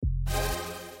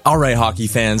All right, hockey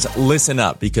fans, listen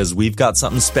up because we've got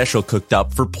something special cooked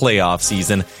up for playoff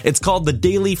season. It's called the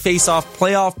Daily Face-Off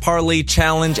Playoff Parlay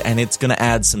Challenge, and it's going to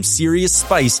add some serious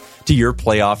spice to your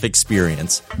playoff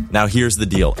experience. Now, here's the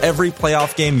deal. Every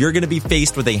playoff game, you're going to be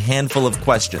faced with a handful of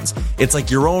questions. It's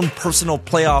like your own personal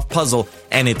playoff puzzle,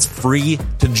 and it's free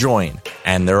to join.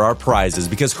 And there are prizes,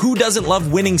 because who doesn't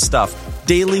love winning stuff?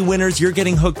 Daily winners, you're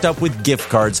getting hooked up with gift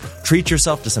cards. Treat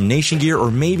yourself to some Nation gear or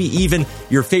maybe even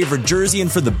your favorite jersey.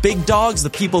 And for the big dogs, the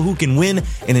people who can win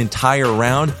an entire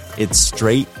round, it's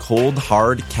straight, cold,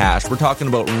 hard cash. We're talking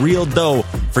about real dough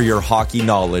for your hockey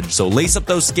knowledge. So lace up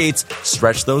those skates,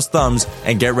 stretch those thumbs,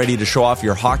 and get ready to show off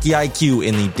your hockey IQ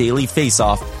in the Daily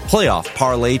Face-Off Playoff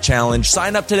Parlay Challenge.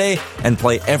 Sign up today and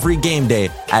play every game day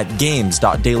at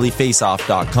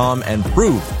games.dailyfaceoff.com and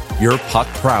prove your puck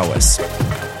prowess.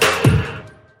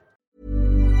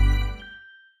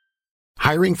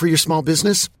 Hiring for your small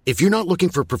business? If you're not looking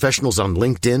for professionals on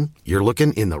LinkedIn, you're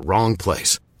looking in the wrong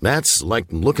place. That's like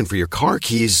looking for your car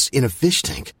keys in a fish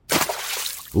tank.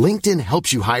 LinkedIn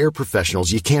helps you hire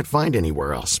professionals you can't find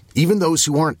anywhere else, even those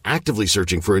who aren't actively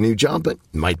searching for a new job but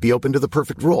might be open to the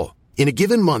perfect role. In a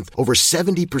given month, over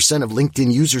 70% of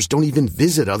LinkedIn users don't even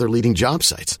visit other leading job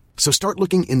sites. So start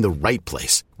looking in the right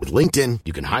place. With LinkedIn,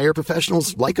 you can hire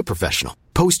professionals like a professional.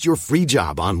 Post your free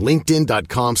job on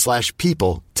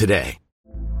linkedin.com/people today.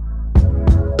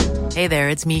 Hey there,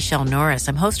 it's Michelle Norris.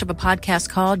 I'm host of a podcast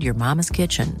called Your Mama's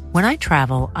Kitchen. When I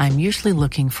travel, I'm usually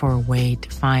looking for a way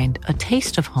to find a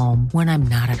taste of home when I'm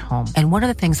not at home. And one of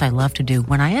the things I love to do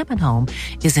when I am at home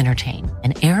is entertain.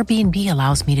 And Airbnb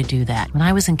allows me to do that. When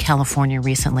I was in California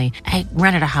recently, I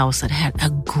rented a house that had a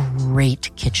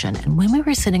great kitchen. And when we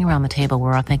were sitting around the table, we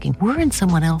were all thinking, we're in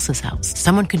someone else's house.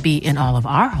 Someone could be in all of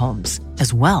our homes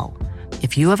as well.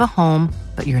 If you have a home,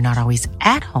 but you're not always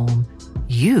at home,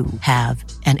 you have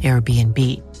an Airbnb.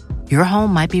 Your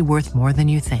home might be worth more than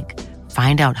you think.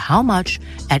 Find out how much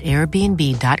at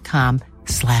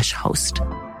airbnb.com/host.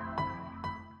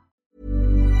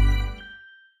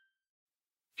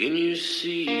 Can you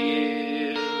see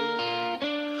it?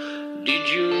 Did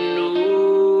you notice?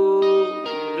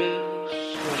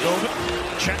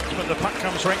 Check, but the puck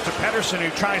comes right to Pettersson, who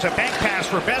tries a bank pass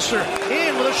for Besser.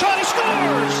 In with a shot, he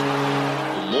scores! A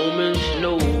moment's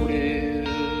notice.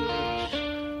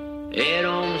 At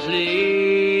arm's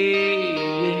length,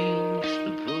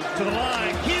 to the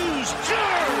line, Hughes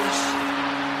scores!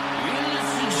 In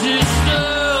this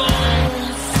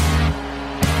existence,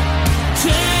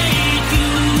 take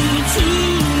you to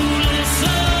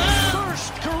listen.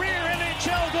 First career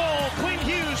NHL goal, Quinn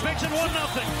Hughes makes it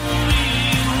 1-0.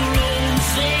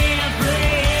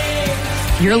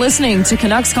 You're listening to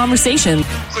Canucks Conversation.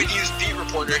 Quinn Hughes, beat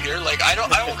reporter here. I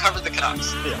don't cover the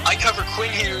Canucks. Yeah. I cover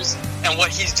Quinn Hughes and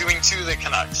what he's doing to the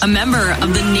Canucks. A member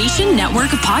of the Nation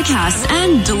Network of Podcasts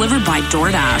and delivered by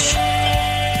DoorDash.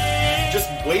 Just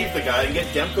wave the guy and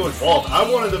get Demko involved. I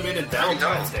wanted them in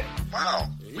Valentine's Day. Wow.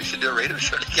 We should do a radio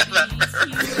show together.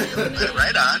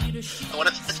 Right on. I want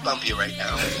to fist bump you right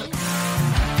now.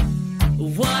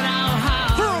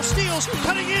 Thurl steals,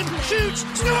 cutting in, shoots,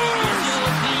 scores!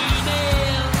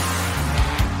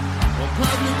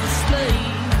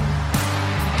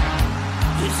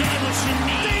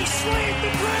 They slayed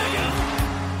the dragon!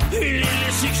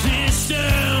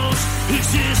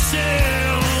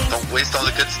 Don't waste all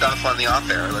the good stuff on the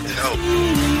off-air. Let's go.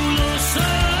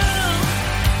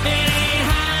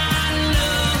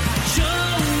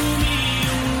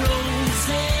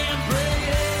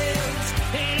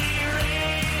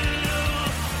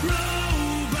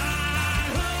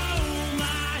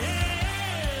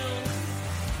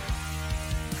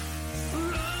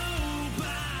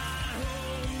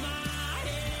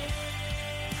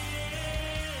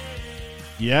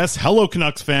 Yes, hello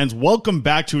Canucks fans. Welcome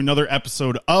back to another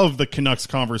episode of the Canucks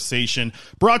Conversation,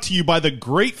 brought to you by the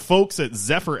great folks at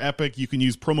Zephyr Epic. You can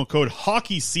use promo code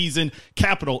HOCKEYSEASON,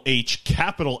 capital H,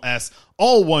 capital S,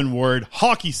 all one word,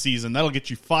 hockey season. That'll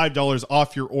get you $5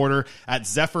 off your order at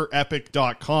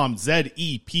zephyrepic.com,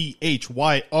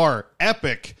 ZEPHYR,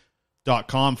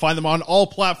 epic.com. Find them on all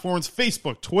platforms,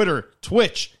 Facebook, Twitter,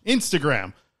 Twitch,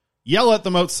 Instagram. Yell at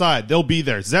them outside. They'll be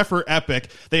there. Zephyr Epic.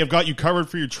 They have got you covered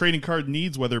for your trading card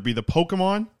needs, whether it be the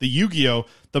Pokemon, the Yu-Gi-Oh!,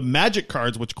 the Magic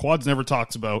cards, which Quads never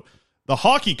talks about, the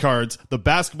hockey cards, the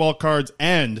basketball cards,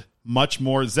 and much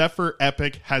more. Zephyr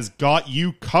Epic has got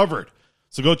you covered.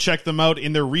 So go check them out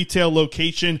in their retail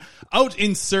location out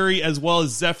in Surrey, as well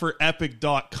as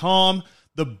ZephyrEpic.com.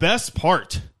 The best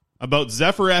part about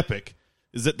Zephyr Epic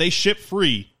is that they ship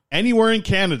free anywhere in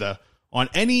Canada on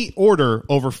any order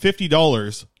over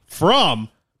 $50 from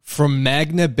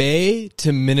Magna Bay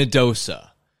to Minnedosa.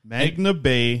 Magna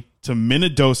Bay to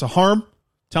Minnedosa. Harm,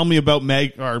 tell me about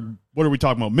what are we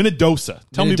talking about? Minnedosa.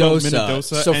 Tell me about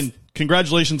Minnedosa. And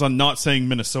congratulations on not saying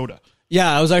Minnesota.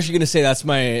 Yeah, I was actually going to say that's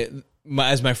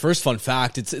my first fun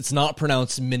fact. It's not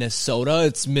pronounced Minnesota,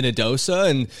 it's Minnedosa.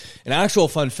 And an actual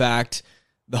fun fact,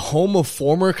 the home of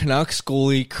former Canucks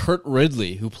goalie Kurt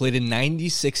Ridley, who played in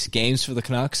 96 games for the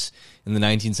Canucks in the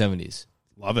 1970s.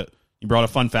 Love it. You brought a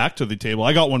fun fact to the table.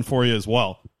 I got one for you as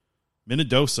well.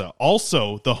 Minnedosa,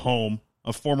 also the home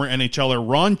of former NHLer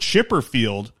Ron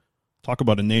Chipperfield. Talk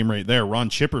about a name right there, Ron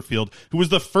Chipperfield, who was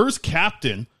the first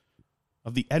captain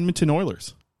of the Edmonton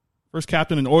Oilers. First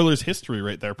captain in Oilers history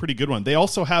right there. Pretty good one. They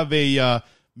also have a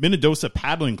Minnedosa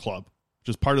paddling club, which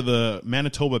is part of the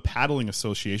Manitoba Paddling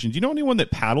Association. Do you know anyone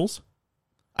that paddles?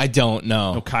 I don't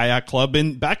know. No kayak club.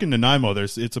 And back in Nanaimo,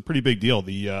 it's a pretty big deal.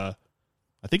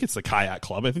 I think it's the kayak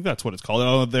club. I think that's what it's called.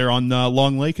 Oh, they're on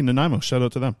Long Lake in Nanaimo. Shout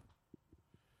out to them.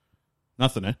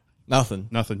 Nothing, eh? Nothing.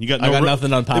 You got I got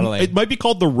nothing on paddling. It might be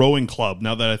called the rowing club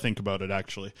now that I think about it,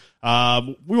 actually.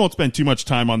 We won't spend too much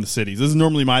time on the cities. This is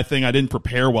normally my thing. I didn't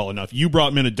prepare well enough. You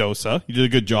brought Minnedosa. You did a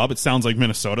good job. It sounds like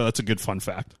Minnesota. That's a good fun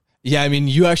fact. Yeah, I mean,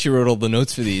 you actually wrote all the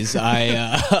notes for these.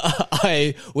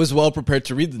 I was well prepared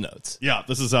to read the notes. Yeah,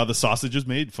 this is how the sausage is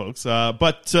made, folks.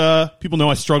 But people know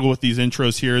I struggle with these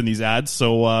intros here and these ads,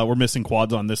 so we're missing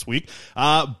quads on this week.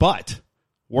 But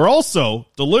we're also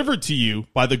delivered to you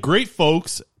by the great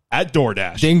folks at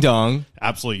DoorDash. Ding dong.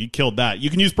 Absolutely. You killed that. You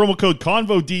can use promo code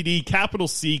CONVODD, capital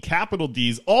C, capital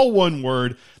D's, all one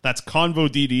word. That's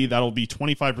CONVODD. That'll be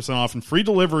 25% off and free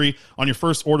delivery on your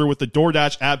first order with the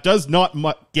DoorDash app. Does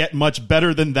not get much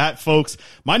better than that, folks.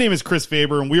 My name is Chris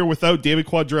Faber, and we are without David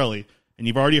Quadrelli, and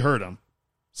you've already heard him.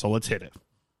 So let's hit it.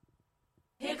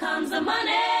 Here comes the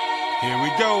money. Here we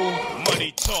go.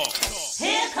 Money talk.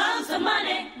 Here comes the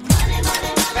money. Money, money, money.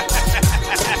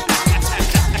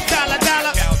 Dollar,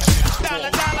 dollar.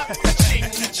 Dollar, dollar. Ching,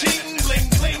 ching, bling,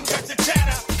 bling. Cut the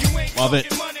chatter. You ain't love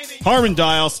it. Harm and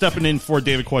Dial stepping in for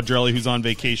David Quadrelli, who's on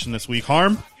vacation this week.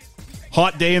 Harm,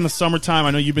 hot day in the summertime.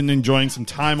 I know you've been enjoying some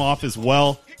time off as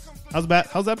well. How's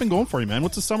that been going for you, man?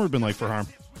 What's the summer been like for Harm?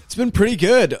 It's been pretty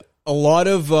good. A lot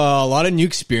of new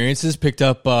experiences. Picked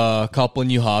up a couple of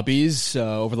new hobbies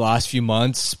over the last few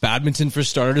months. Badminton, for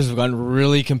starters, have gotten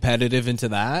really competitive into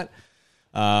that.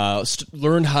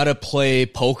 Learned how to play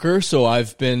poker, so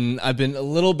I've been a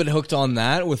little bit hooked on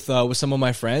that with some of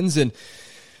my friends, and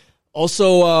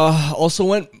also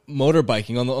went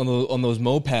motorbiking on those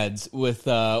mopeds with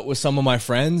some of my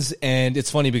friends. And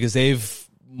it's funny because they've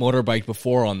motorbiked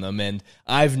before on them, and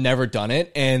I've never done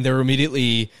it. And they're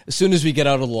immediately, as soon as we get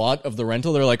out of the lot of the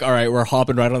rental, they're like, all right, we're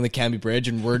hopping right on the Cambie Bridge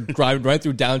and we're driving right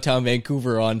through downtown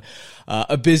Vancouver on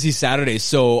a busy Saturday.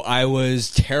 So I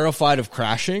was terrified of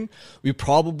crashing. We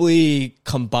probably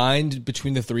combined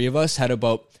between the three of us had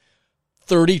about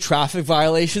 30 traffic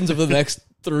violations over the next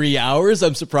 3 hours.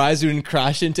 I'm surprised we didn't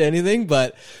crash into anything,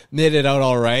 but made it out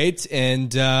all right.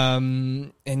 And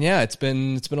yeah, it's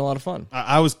been a lot of fun.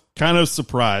 I was kind of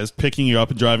surprised picking you up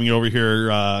and driving you over here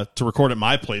to record at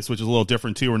my place, which is a little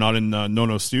different too. We're not in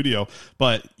No Studio,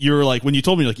 but you were like, when you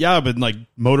told me, like, yeah, I've been like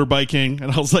motorbiking,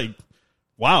 and I was like,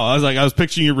 wow. I was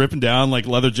picturing you ripping down like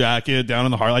leather jacket down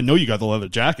in the Harley. I know you got the leather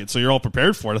jacket, so you're all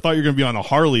prepared for it. I thought you were going to be on a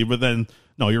Harley, but then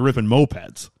no, you're ripping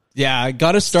mopeds. Yeah, I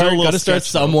got to start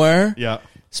somewhere. Yeah.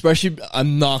 Especially,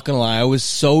 I'm not going to lie, I was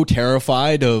so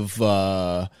terrified of,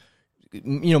 my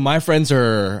friends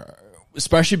are,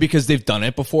 especially because they've done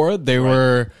it before, they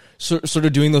were sort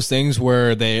of doing those things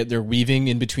where they're weaving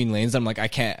in between lanes. I'm like, I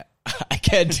can't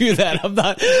do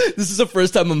that. This is the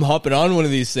first time I'm hopping on one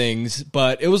of these things,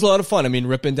 but it was a lot of fun. I mean,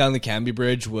 ripping down the Cambie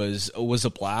Bridge was a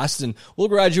blast, and we'll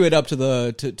graduate up to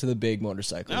the big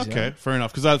motorcycles. Okay, fair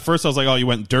enough. Because at first I was like, oh, you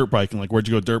went dirt biking. Like, where'd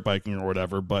you go dirt biking or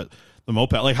whatever? But the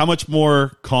moped, like, how much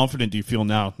more confident do you feel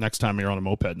now next time you're on a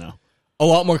moped now? A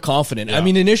lot more confident. Yeah. I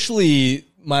mean, initially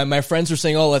my friends were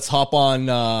saying, oh, let's hop on,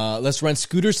 let's rent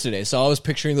scooters today. So I was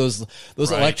picturing those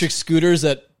electric scooters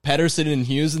that Pedersen and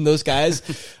Hughes and those guys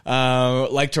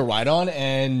like to ride on.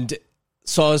 And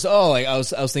so I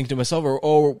was thinking to myself,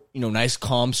 nice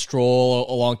calm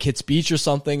stroll along Kitts Beach or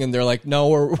something. And they're like, no,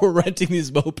 we're renting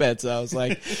these mopeds. So I was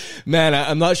like, man,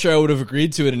 I'm not sure I would have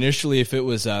agreed to it initially if it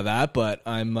was that, but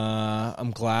I'm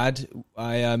glad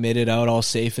I made it out all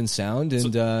safe and sound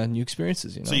and new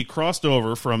experiences. So you crossed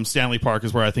over from Stanley Park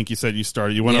is where I think you said you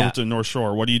started. You went over to North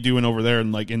Shore. What are you doing over there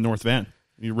in North Van?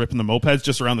 You ripping the mopeds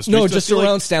just around the streets? No, just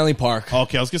around Stanley Park.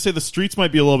 Okay, I was going to say the streets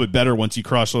might be a little bit better once you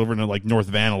cross over into like North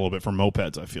Van a little bit for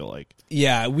mopeds, I feel like.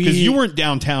 Yeah, because you weren't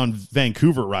downtown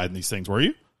Vancouver riding these things, were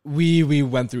you? We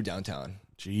went through downtown.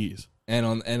 Jeez. And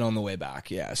on the way back,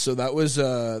 yeah. So that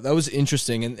was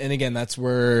interesting. And again, that's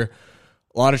where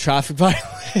a lot of traffic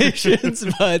violations,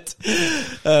 but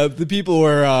the people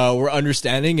were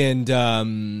understanding, and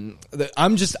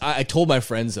I told my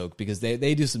friends though, because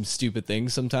they do some stupid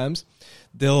things sometimes.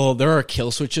 There are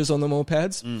kill switches on the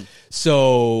mopeds,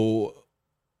 so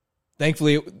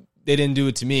thankfully they didn't do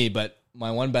it to me, but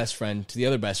my one best friend to the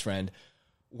other best friend,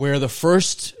 where the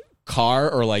first car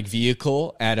or like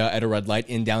vehicle at a red light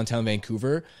in downtown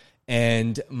Vancouver,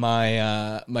 and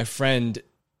my friend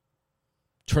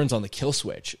turns on the kill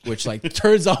switch, which like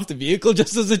turns off the vehicle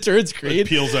just as it turns green. It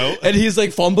peels out. And he's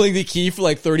like fumbling the key for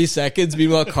like 30 seconds.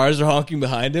 Meanwhile, cars are honking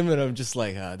behind him. And I'm just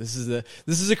like, this is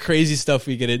the crazy stuff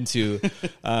we get into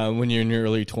when you're in your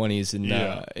early 20s and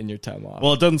in your time off.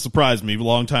 Well, it doesn't surprise me.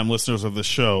 Longtime listeners of the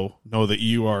show know that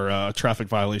you are a traffic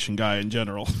violation guy in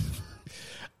general.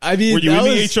 I mean, were you in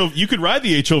the HOV? You could ride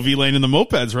the HOV lane in the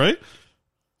mopeds, right?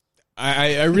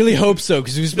 I really hope so,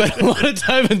 because we spent a lot of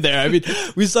time in there. I mean,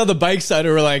 we saw the bike side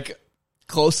and we're like,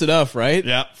 close enough, right?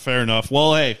 Yeah, fair enough.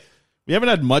 Well, hey, we haven't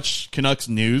had much Canucks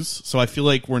news, so I feel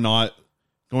like we're not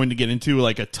going to get into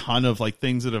like a ton of like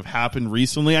things that have happened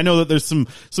recently. I know that there's some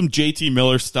JT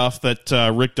Miller stuff that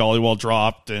Rick Dollywall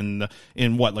dropped in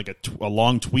what, like a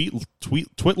long tweet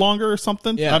longer or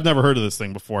something. Yeah. I've never heard of this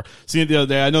thing before. See, the other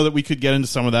day, I know that we could get into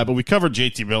some of that, but we covered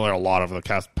JT Miller a lot over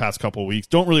the past couple of weeks.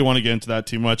 Don't really want to get into that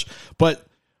too much, but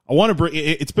I want to bring.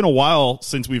 It's been a while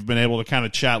since we've been able to kind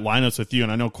of chat lineups with you,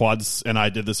 and I know Quads and I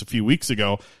did this a few weeks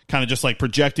ago, kind of just like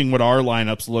projecting what our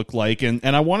lineups look like, and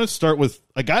I want to start with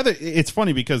a guy that it's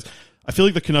funny because I feel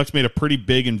like the Canucks made a pretty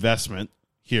big investment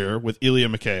here with Ilya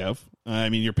Mikheyev. I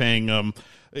mean, you're paying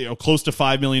close to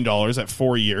 $5 million at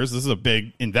 4 years. This is a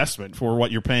big investment for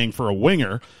what you're paying for a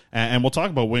winger, and we'll talk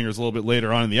about wingers a little bit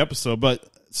later on in the episode, but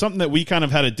something that we kind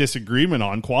of had a disagreement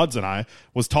on, Quads and I,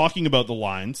 was talking about the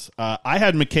lines. I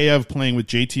had Mikheyev playing with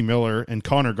JT Miller and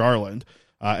Connor Garland,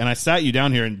 and I sat you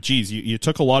down here, and geez, you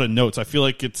took a lot of notes. I feel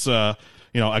like it's, I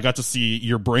got to see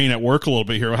your brain at work a little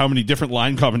bit here, how many different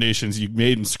line combinations you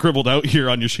made and scribbled out here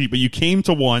on your sheet, but you came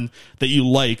to one that you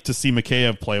like to see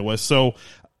Mikheyev play with. So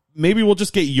maybe we'll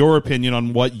just get your opinion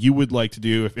on what you would like to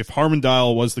do if Harman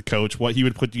Dial was the coach, what he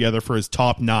would put together for his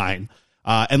top 9.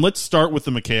 And let's start with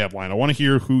the Mikheyev line. I want to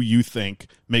hear who you think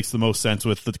makes the most sense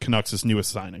with the Canucks'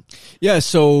 newest signing. Yeah,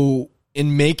 so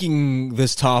in making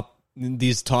these top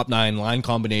 9 line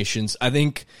combinations, I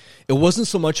think it wasn't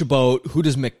so much about who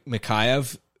does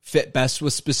Mikheyev fit best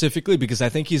with specifically, because I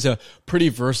think he's a pretty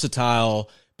versatile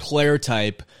player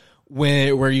type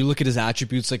where you look at his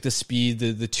attributes like the speed,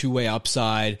 the two-way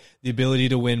upside, the ability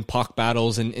to win puck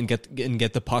battles and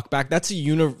get the puck back.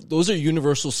 Those are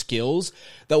universal skills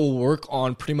that will work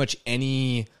on pretty much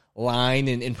any line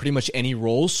and in pretty much any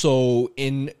role. So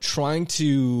in trying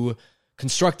to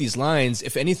construct these lines,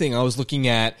 if anything, I was looking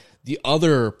at the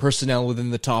other personnel within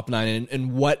the top 9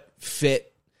 and what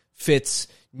fits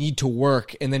need to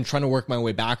work, and then trying to work my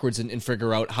way backwards and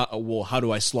figure out how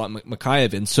do I slot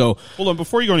Mikheyev in. So hold on,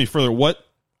 before you go any further,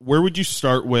 where would you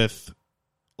start with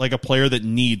like a player that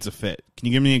needs a fit? Can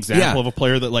you give me an example of a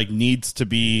player that like needs to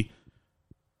be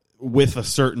with a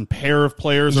certain pair of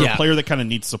players, or a player that kind of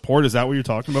needs support? Is that what you're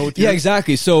talking about with you? Yeah,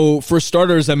 exactly. So for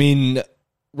starters, I mean,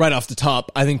 right off the top,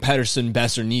 I think Pettersson and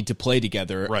Besser need to play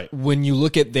together. Right. When you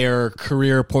look at their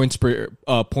career points per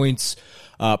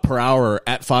hour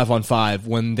at 5-on-5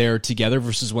 when they're together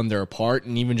versus when they're apart,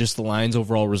 and even just the Lions'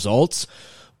 overall results,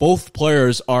 both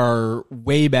players are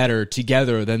way better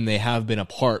together than they have been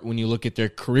apart when you look at their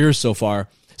careers so far,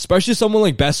 especially someone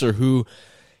like Besser, who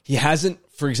he hasn't,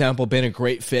 for example, been a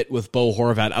great fit with Bo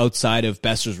Horvat outside of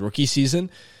Besser's rookie season.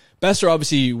 Besser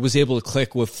obviously was able to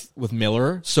click with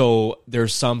Miller, so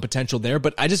there's some potential there,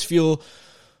 but I just feel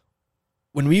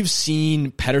when we've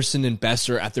seen Pettersson and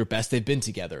Besser at their best, they've been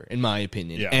together, in my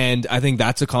opinion. Yeah. And I think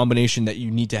that's a combination that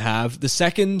you need to have. The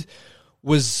second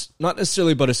was not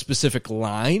necessarily about a specific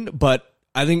line, but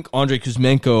I think Andrei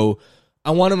Kuzmenko,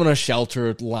 I want him on a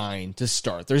sheltered line to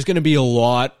start. There's going to be a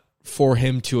lot for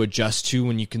him to adjust to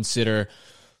when you consider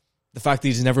the fact that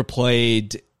he's never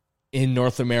played in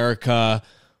North America,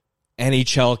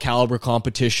 NHL caliber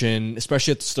competition,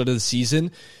 especially at the start of the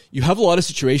season. You have a lot of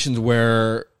situations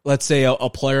where, let's say, a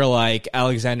player like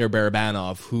Alexander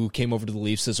Barabanov, who came over to the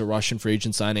Leafs as a Russian free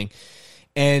agent signing,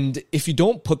 and if you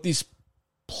don't put these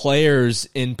players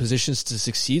in positions to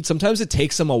succeed, sometimes it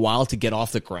takes them a while to get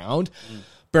off the ground.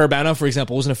 Barabanov, for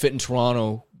example, wasn't a fit in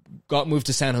Toronto, got moved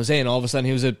to San Jose, and all of a sudden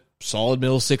he was a solid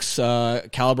middle six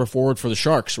caliber forward for the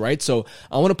Sharks, right? So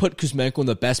I want to put Kuzmenko in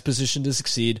the best position to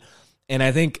succeed, and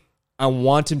I think I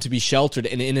want him to be sheltered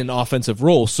and in an offensive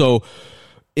role. So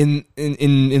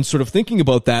in sort of thinking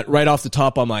about that right off the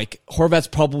top, I'm like, Horvat's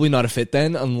probably not a fit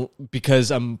then,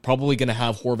 because I'm probably going to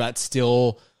have Horvat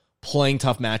still playing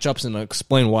tough matchups, and I'll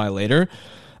explain why later.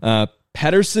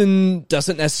 Pettersson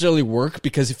doesn't necessarily work,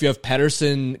 because if you have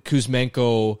Pettersson,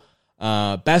 Kuzmenko,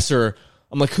 Besser,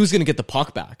 I'm like, who's going to get the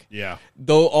puck back? Yeah.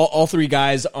 Though all three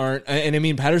guys aren't, and I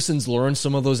mean, Pettersson's learned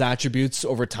some of those attributes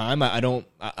over time. I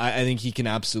think he can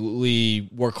absolutely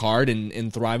work hard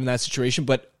and thrive in that situation,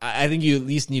 but I think you at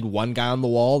least need one guy on the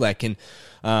wall that can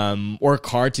work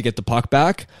hard to get the puck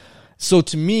back. So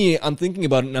to me, I'm thinking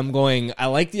about it and I'm going, I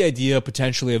like the idea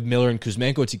potentially of Miller and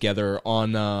Kuzmenko together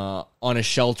on a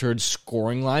sheltered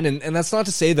scoring line. And that's not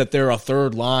to say that they're a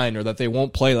third line or that they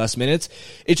won't play less minutes.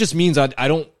 It just means I'm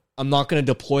not going to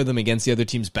deploy them against the other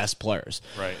team's best players.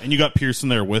 Right. And you got Pearson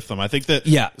there with them. I think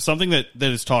that something that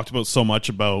is talked about so much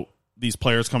about these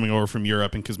players coming over from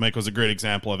Europe, and Kuzmenko's a great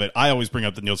example of it. I always bring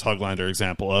up the Niels Höglander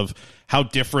example of how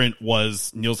different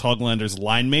was Niels Höglander's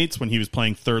line mates when he was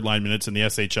playing third line minutes in the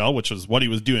SHL, which was what he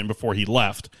was doing before he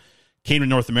left. Came to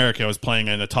North America, was playing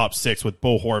in the top six with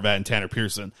Bo Horvat and Tanner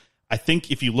Pearson. I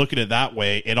think if you look at it that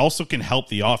way, it also can help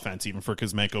the offense even for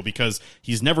Kuzmenko, because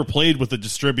he's never played with a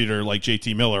distributor like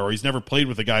JT Miller, or he's never played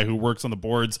with a guy who works on the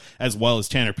boards as well as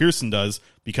Tanner Pearson does,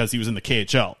 because he was in the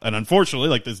KHL. And unfortunately,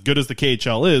 like as good as the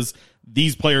KHL is,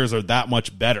 these players are that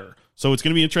much better. So it's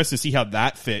going to be interesting to see how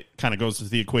that fit kind of goes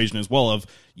into the equation as well of,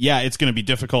 yeah, it's going to be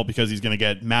difficult because he's going to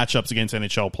get matchups against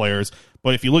NHL players.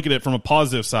 But if you look at it from a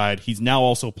positive side, he's now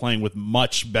also playing with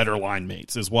much better line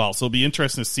mates as well. So it'll be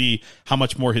interesting to see how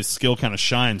much more his skill kind of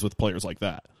shines with players like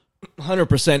that.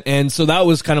 100%. And so that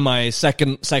was kind of my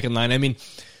second line. I mean,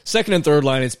 second and third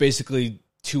line, it's basically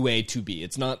 2A, 2B.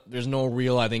 It's not, there's no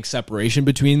real, I think, separation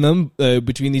between them,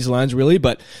 between these lines really.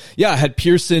 But yeah, I had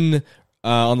Pearson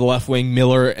on the left wing,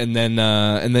 Miller, and then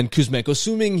Kuzmenko,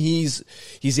 assuming he's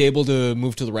able to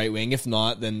move to the right wing. If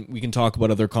not, then we can talk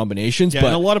about other combinations. Yeah, but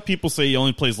and a lot of people say he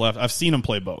only plays left. I've seen him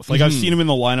play both. Like, I've seen him in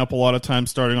the lineup a lot of times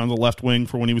starting on the left wing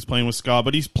for when he was playing with Scott,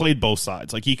 but he's played both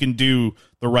sides. Like, he can do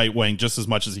the right wing just as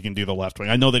much as he can do the left wing.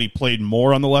 I know that he played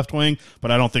more on the left wing, but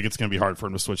I don't think it's going to be hard for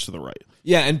him to switch to the right.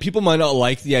 Yeah, and people might not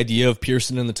like the idea of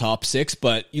Pearson in the top six,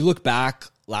 but you look back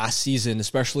last season,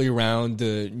 especially around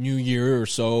the New Year or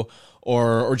so,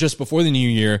 or just before the New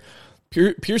Year,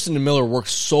 Pearson and Miller worked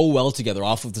so well together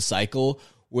off of the cycle,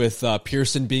 with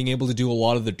Pearson being able to do a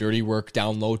lot of the dirty work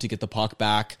down low to get the puck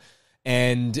back,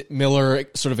 and Miller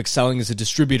sort of excelling as a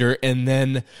distributor. And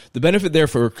then the benefit there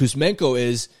for Kuzmenko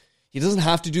is he doesn't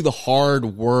have to do the hard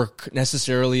work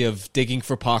necessarily of digging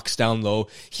for pucks down low.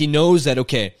 He knows that,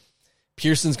 okay,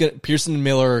 Pearson and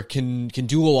Miller can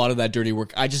do a lot of that dirty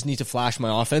work. I just need to flash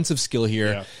my offensive skill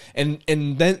here. Yeah.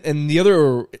 And the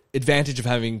other advantage of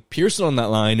having Pearson on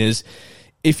that line is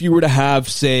if you were to have,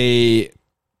 say,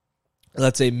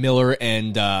 let's say Miller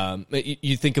and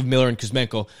you think of Miller and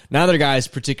Kuzmenko. Neither guy is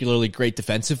particularly great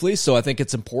defensively, so I think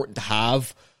it's important to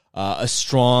have a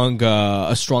strong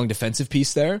defensive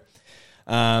piece there.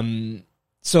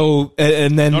 So,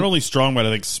 and then not only strong, but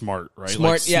I think smart, right?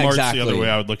 Smart, like, yeah, smart's exactly. the other way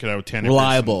I would look at it with Tanner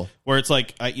reliable. Pearson, where it's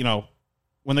like,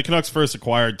 when the Canucks first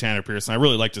acquired Tanner Pearson, I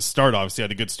really liked his start. Obviously, I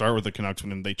had a good start with the Canucks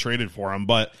when they traded for him,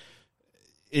 but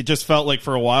it just felt like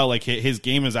for a while, like his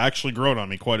game has actually grown on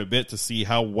me quite a bit to see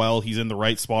how well he's in the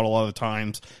right spot a lot of the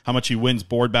times, how much he wins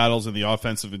board battles in the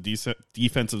offensive and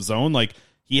defensive zone. Like,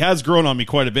 he has grown on me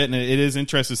quite a bit, and it is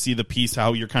interesting to see the piece,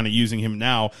 how you're kind of using him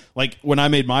now. Like, when I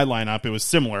made my lineup, it was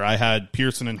similar. I had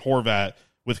Pearson and Horvat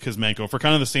with Kuzmenko for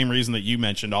kind of the same reason that you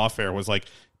mentioned off-air, was like,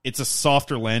 it's a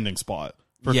softer landing spot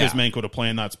for Kuzmenko to play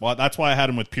in that spot. That's why I had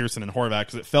him with Pearson and Horvat,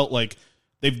 because it felt like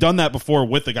they've done that before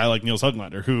with a guy like Niels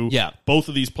Höglander, who both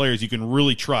of these players you can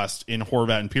really trust in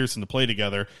Horvat and Pearson to play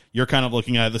together. You're kind of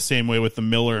looking at it the same way with the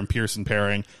Miller and Pearson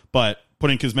pairing, but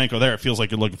putting Kuzmenko there, it feels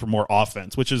like you're looking for more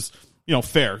offense, which is,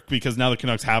 fair, because now the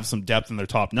Canucks have some depth in their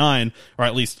top nine, or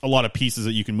at least a lot of pieces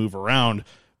that you can move around.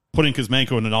 Putting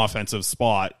Kuzmenko in an offensive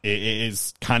spot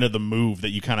is kind of the move that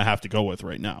you kind of have to go with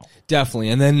right now. Definitely.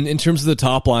 And then in terms of the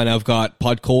top line, I've got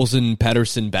Podkolzin,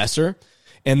 Pettersson, Besser.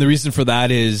 And the reason for that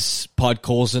is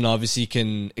Podkolzin obviously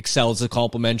can excel as a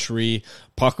complementary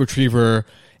puck retriever.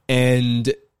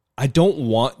 And I don't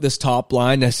want this top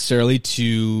line necessarily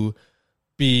to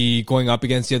be going up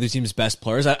against the other team's best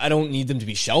players. I don't need them to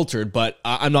be sheltered, but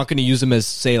I'm not going to use them as,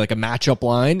 say, like a matchup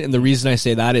line. And the reason I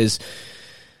say that is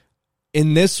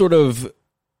in this sort of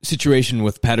situation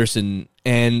with Pettersson,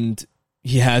 and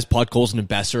he has Podkolzin and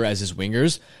Besser as his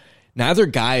wingers, neither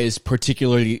guy is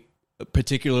particularly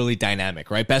dynamic,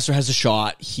 right? Besser has a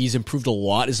shot. He's improved a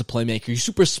lot as a playmaker. He's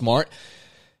super smart.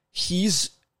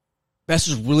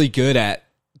 Besser's really good at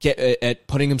get at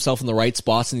putting himself in the right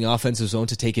spots in the offensive zone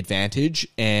to take advantage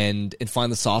and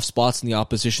find the soft spots in the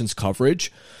opposition's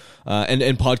coverage.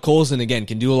 And Podkolzin, again,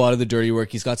 can do a lot of the dirty work.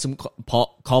 He's got some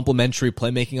complementary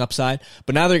playmaking upside.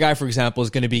 But neither guy, for example, is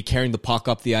going to be carrying the puck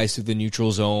up the ice through the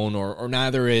neutral zone, or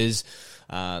neither is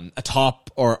a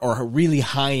top or a really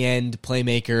high-end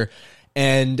playmaker.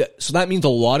 And so that means a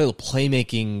lot of the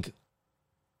playmaking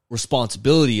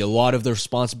responsibility, a lot of the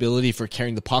responsibility for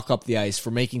carrying the puck up the ice,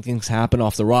 for making things happen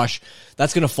off the rush,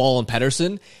 that's going to fall on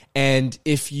Pettersson. And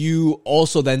if you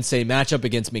also then say match up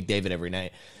against McDavid every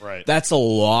night, right, that's a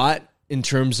lot in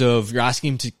terms of you're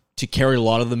asking him to carry a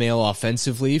lot of the mail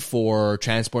offensively for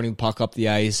transporting the puck up the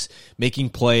ice,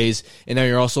 making plays, and now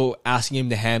you're also asking him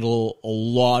to handle a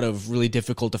lot of really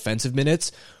difficult defensive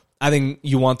minutes. I think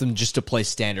you want them just to play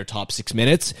standard top 6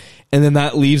 minutes. And then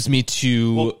that leaves me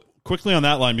to... Well, quickly on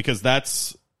that line, because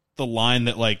that's the line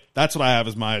that, like, that's what I have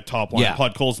as my top line. Yeah.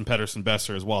 Podkolzin, Pettersson,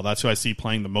 Besser as well. That's who I see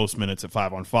playing the most minutes at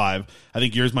 5-on-5. I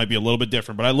think yours might be a little bit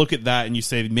different, but I look at that and you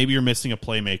say maybe you're missing a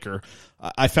playmaker.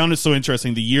 I found it so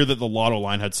interesting. The year that the Lotto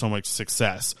line had so much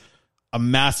success, a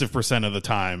massive percent of the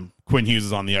time, Quinn Hughes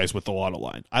is on the ice with the Lotto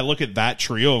line. I look at that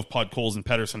trio of Podkolzin,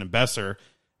 Pettersson, and Besser,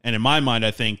 and in my mind,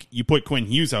 I think you put Quinn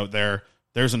Hughes out there,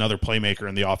 there's another playmaker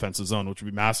in the offensive zone, which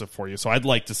would be massive for you. So I'd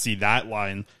like to see that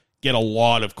line get a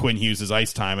lot of Quinn Hughes'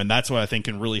 ice time, and that's what I think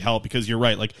can really help, because you're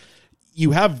right. Like, you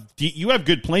have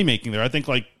good playmaking there. I think,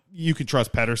 like, you can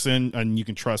trust Pettersson and you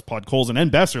can trust Podkolzin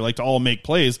and Besser, like, to all make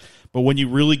plays, but when you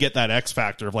really get that X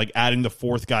factor of, like, adding the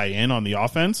fourth guy in on the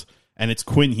offense, and it's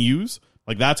Quinn Hughes,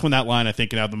 like, that's when that line, I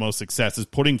think, can have the most success, is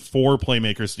putting 4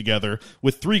 playmakers together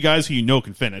with 3 guys who you know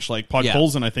can finish. Like,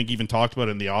 Podkolzin, I think, even talked about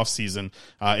it in the offseason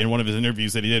in one of his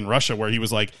interviews that he did in Russia, where he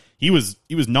was like, he was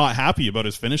not happy about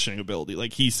his finishing ability.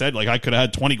 Like, he said, like, I could have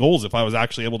had 20 goals if I was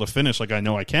actually able to finish like I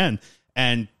know I can.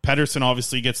 And Pettersson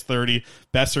obviously gets 30.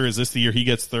 Besser, is this the year he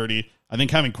gets 30? I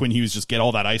think having Quinn Hughes just get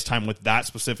all that ice time with that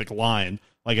specific line.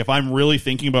 Like, if I'm really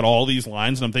thinking about all these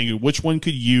lines and I'm thinking which one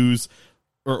could use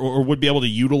or would be able to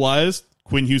utilize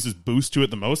Quinn Hughes' boost to it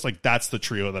the most, like, that's the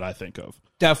trio that I think of.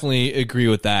 Definitely agree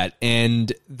with that.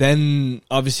 And then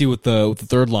obviously with the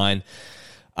third line,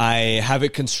 I have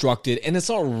it constructed, and it's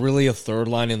not really a third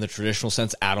line in the traditional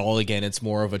sense at all. Again, it's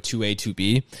more of a 2A,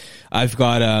 2B. I've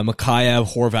got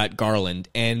Mikheyev, Horvat, Garland.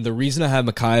 And the reason I have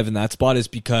Mikheyev in that spot is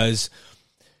because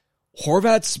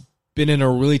Horvat's been in a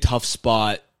really tough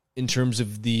spot in terms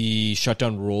of the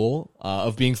shutdown rule,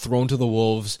 of being thrown to the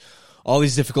Wolves, all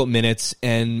these difficult minutes,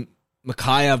 and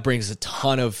Mikheyev brings a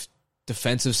ton of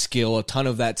defensive skill, a ton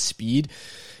of that speed.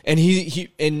 And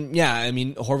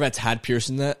Horvat's had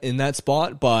Pearson in that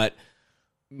spot, but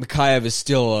Mikheyev is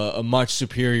still a much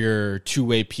superior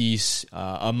two-way piece,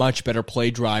 a much better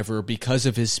play driver because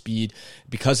of his speed,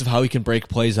 because of how he can break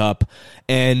plays up.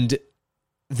 And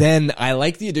then I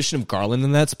like the addition of Garland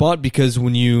in that spot, because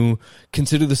when you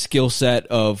consider the skill set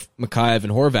of Mikheyev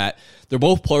and Horvat, they're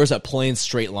both players that play in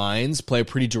straight lines, play a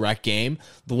pretty direct game.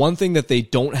 The one thing that they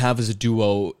don't have as a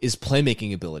duo is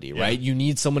playmaking ability, right? You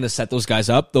need someone to set those guys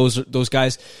up. Those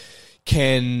guys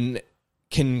can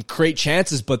create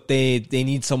chances, but they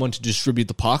need someone to distribute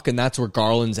the puck, and that's where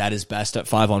Garland's at his best at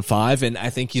 5-on-5, and I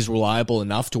think he's reliable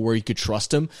enough to where you could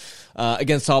trust him.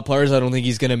 Against top players, I don't think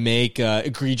he's going to make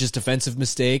egregious defensive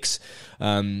mistakes,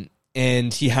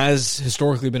 and he has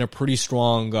historically been a pretty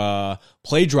strong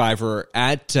play driver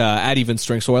at even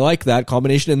strength, so I like that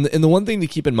combination. And the one thing to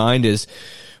keep in mind is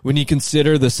when you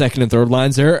consider the second and third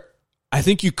lines there, I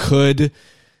think you could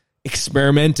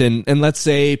experiment and let's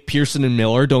say Pearson and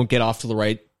Miller don't get off to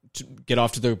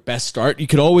their best start. You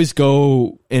could always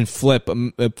go and flip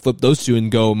those two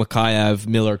and go Mikheyev,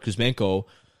 Miller, Kuzmenko,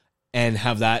 and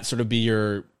have that sort of be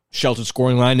your sheltered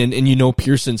scoring line. And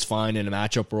Pearson's fine in a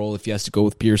matchup role if he has to go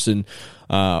with Pearson,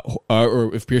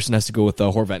 or if Pearson has to go with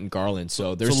Horvat and Garland.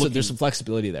 So there's some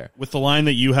flexibility there. With the line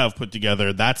that you have put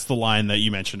together, that's the line that you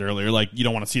mentioned earlier. Like, you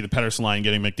don't want to see the Pettersson line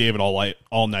getting McDavid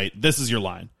all night. This is your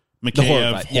line.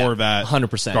 Mikheyev, Horvat,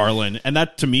 100%. Garland. And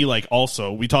that, to me, like,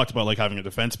 also, we talked about, like, having a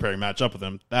defense pairing match up with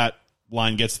them. That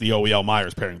line gets the OEL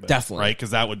Myers pairing there. Definitely. Right? Because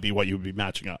that would be what you would be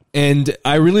matching up. And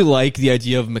I really like the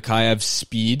idea of Mikheyev's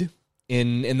speed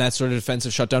in that sort of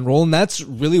defensive shutdown role. And that's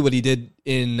really what he did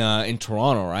in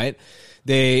Toronto, right?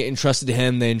 They entrusted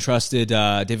him. They entrusted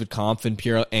David Kampf and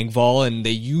Pierre Engvall, and they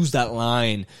used that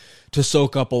line to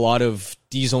soak up a lot of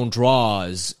D-zone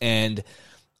draws. And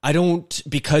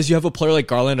because you have a player like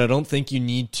Garland, I don't think you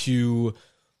need to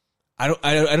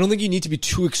be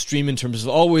too extreme in terms of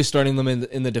always starting them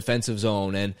in the defensive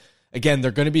zone. And again, they're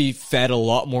going to be fed a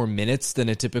lot more minutes than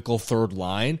a typical third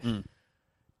line.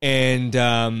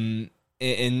 And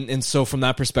And so from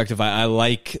that perspective, I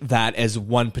like that as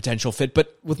one potential fit.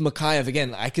 But with Mikheyev,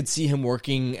 again, I could see him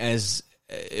working as,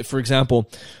 for example,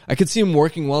 I could see him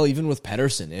working well even with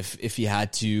Pettersson if he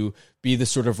had to be the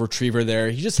sort of retriever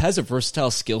there. He just has a versatile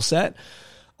skill set.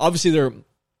 Obviously,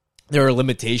 there are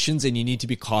limitations, and you need to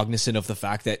be cognizant of the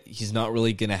fact that he's not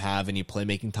really going to have any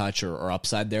playmaking touch or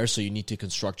upside there, so you need to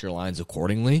construct your lines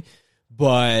accordingly.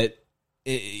 But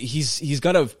he's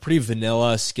got a pretty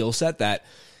vanilla skill set that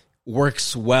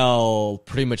works well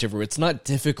pretty much everywhere. It's not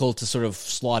difficult to sort of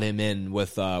slot him in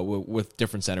with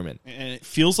different centermen. And it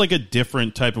feels like a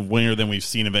different type of winger than we've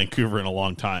seen in Vancouver in a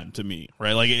long time to me,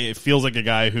 right? Like, it feels like a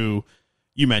guy who,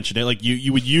 you mentioned it, like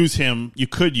you would use him, you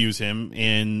could use him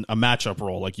in a matchup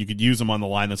role. Like, you could use him on the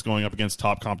line that's going up against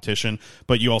top competition,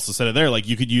 but you also said it there, like,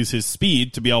 you could use his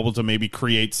speed to be able to maybe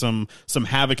create some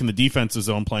havoc in the defensive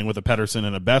zone playing with a Pettersson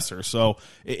and a Besser. So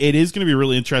it is going to be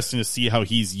really interesting to see how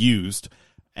he's used.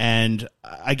 And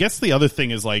I guess the other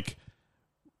thing is, like,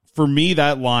 for me,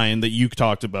 that line that you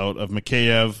talked about of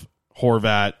Mikheyev,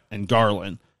 Horvat, and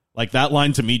Garland, like, that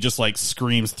line to me just like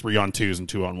screams 3-on-2s and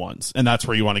 2-on-1s. And that's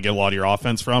where you want to get a lot of your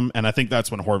offense from. And I think that's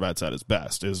when Horvat's at his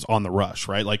best, is on the rush,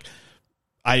 right? Like,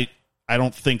 I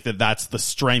don't think that that's the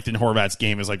strength in Horvat's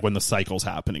game, is like when the cycle's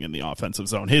happening in the offensive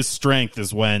zone. His strength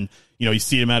is when, you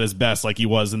see him at his best, like he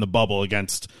was in the bubble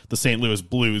against the St. Louis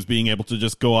Blues, being able to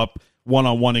just go up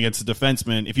one-on-one against a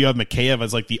defenseman. If you have Mikheyev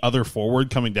as like the other forward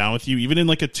coming down with you, even in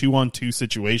like a 2-on-2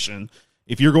 situation,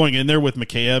 if you're going in there with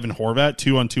Mikheyev and Horvat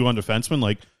 2-on-2 on defenseman,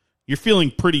 like, you're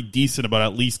feeling pretty decent about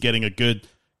at least getting a good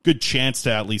chance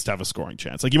to at least have a scoring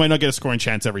chance. Like, you might not get a scoring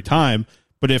chance every time,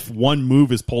 but if one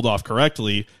move is pulled off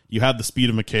correctly, you have the speed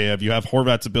of Mikheyev, you have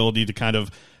Horvat's ability to kind of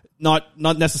not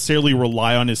necessarily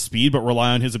rely on his speed, but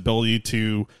rely on his ability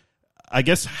to, I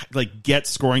guess, like, get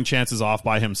scoring chances off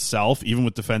by himself, even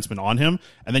with defensemen on him.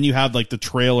 And then you have like the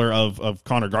trailer of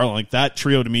Connor Garland. Like, that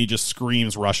trio to me just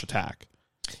screams rush attack.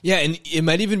 Yeah, and it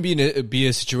might even be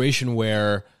a situation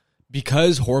where,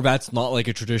 because Horvat's not like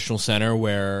a traditional center,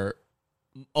 where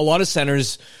a lot of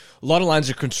lines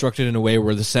are constructed in a way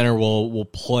where the center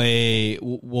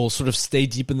will sort of stay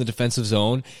deep in the defensive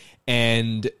zone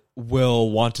and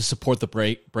will want to support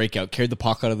the breakout, carry the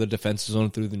puck out of the defensive zone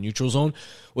through the neutral zone.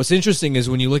 What's interesting is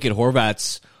when you look at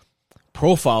Horvat's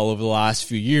profile over the last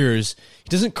few years, he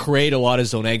doesn't create a lot of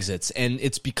zone exits, and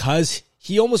it's because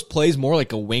he almost plays more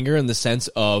like a winger in the sense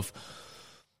of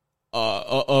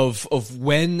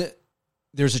when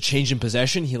there's a change in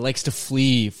possession, he likes to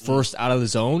flee first out of the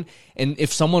zone, and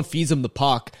if someone feeds him the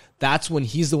puck, that's when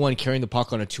he's the one carrying the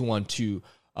puck on a 2-on-2.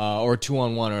 Or a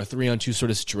 2-on-1 or a 3-on-2 sort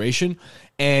of situation.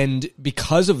 And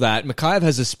because of that, Mikheyev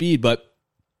has the speed, but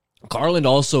Garland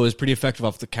also is pretty effective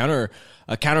off the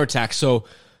counterattack. So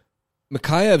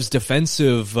Mikheyev's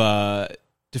defensive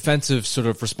sort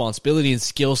of responsibility and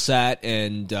skill set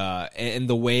and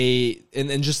the way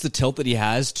and just the tilt that he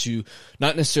has to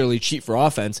not necessarily cheat for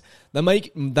offense, that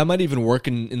might even work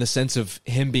in the sense of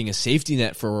him being a safety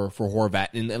net for Horvat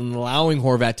and allowing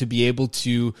Horvat to be able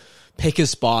to pick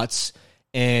his spots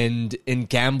and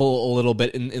gamble a little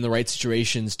bit in the right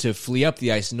situations to flee up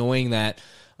the ice, knowing that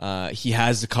he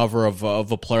has the cover of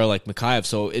a player like Mikheyev.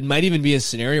 So it might even be a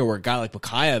scenario where a guy like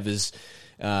Mikheyev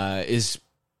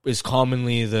is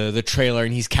commonly the trailer,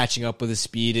 and he's catching up with his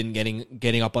speed and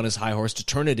getting up on his high horse to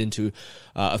turn it into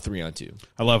a 3-on-2.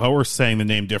 I love how we're saying the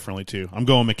name differently too. I'm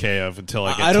going Mikheyev until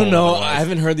I get. I don't told know. otherwise. I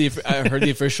haven't heard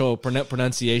the official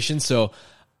pronunciation, so.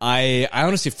 I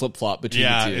honestly flip-flop between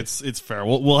the two. Yeah, it's fair.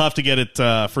 We'll have to get it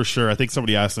for sure. I think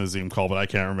somebody asked in a Zoom call, but I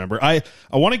can't remember. I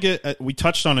want to get... we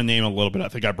touched on a name a little bit. I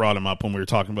think I brought him up when we were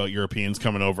talking about Europeans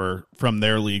coming over from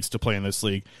their leagues to play in this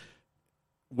league.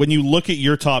 When you look at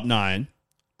your top 9,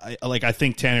 I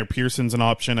think Tanner Pearson's an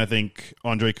option. I think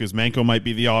Andrei Kuzmenko might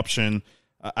be the option.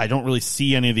 I don't really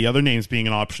see any of the other names being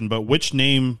an option, but which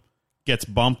name gets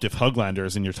bumped if Höglander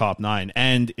is in your top 9?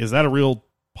 And is that a real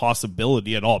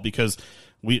possibility at all? Because...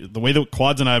 the way that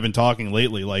Quads and I have been talking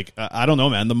lately, like, I don't know,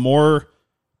 man. The more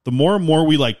and more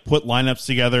we like put lineups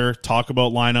together, talk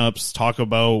about lineups, talk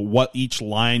about what each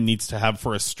line needs to have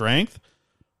for a strength.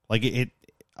 Like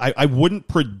I wouldn't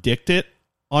predict it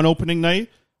on opening night,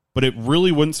 but it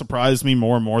really wouldn't surprise me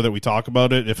more and more that we talk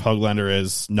about it if Höglander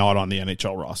is not on the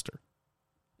NHL roster.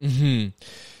 Hmm.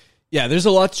 Yeah, there's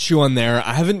a lot to chew on there.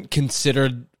 I haven't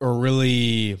considered or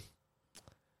really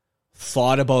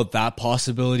thought about that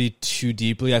possibility too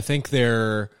deeply. I think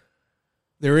there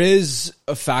is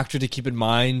a factor to keep in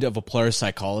mind of a player's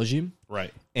psychology,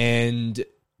 right, and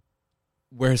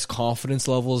where his confidence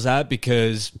level is at,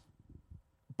 because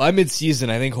by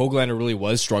midseason, I think Höglander really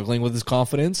was struggling with his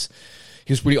confidence.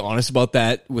 he was pretty honest about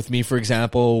that with me, for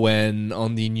example, when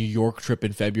on the New York trip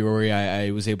in February,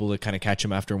 I was able to kind of catch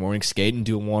him after a morning skate and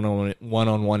do a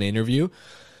one-on-one interview.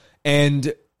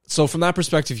 And so from that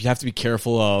perspective, you have to be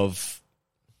careful of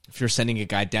if you're sending a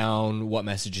guy down, what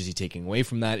message is he taking away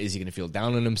from that? Is he going to feel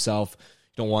down on himself?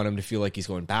 You don't want him to feel like he's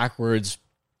going backwards.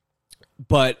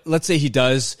 But let's say he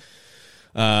does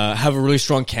have a really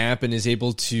strong camp and is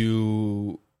able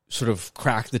to sort of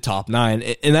crack the top 9.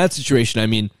 In that situation, I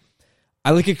mean,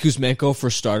 I look at Kuzmenko for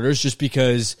starters just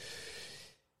because,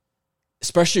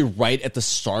 especially right at the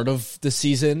start of the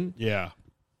season,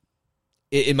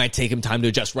 it might take him time to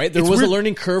adjust, right? There was a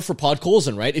learning curve for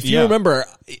Podkolzin, right? If you remember,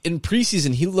 in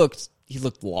preseason, he looked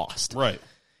lost. Right.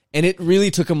 And it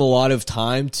really took him a lot of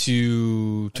time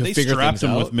to figure things out. They strapped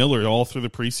him with Miller all through the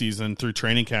preseason, through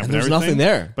training camp and there's everything. Nothing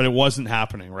there. But it wasn't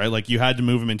happening, right? Like, you had to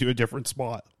move him into a different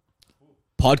spot.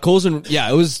 Podkolzin,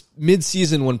 it was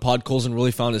mid-season when Podkolzin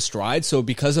really found his stride. So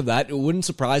because of that, it wouldn't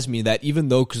surprise me that even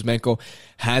though Kuzmenko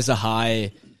has a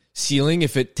high ceiling,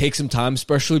 if it takes him time,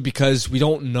 especially because we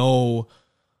don't know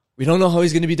how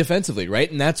he's going to be defensively, right?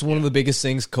 And that's one of the biggest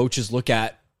things coaches look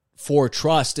at for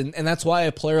trust. And that's why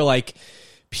a player like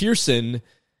Pearson,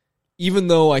 even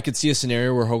though I could see a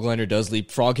scenario where Höglander does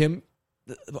leapfrog him,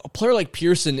 a player like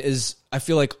Pearson is, I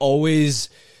feel like, always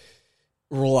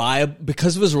reliable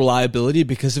because of his reliability,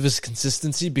 because of his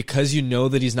consistency, because you know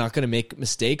that he's not going to make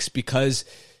mistakes, because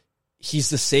he's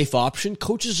the safe option.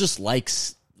 Coaches just like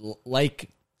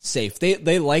safe.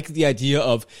 They like the idea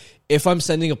of, if I'm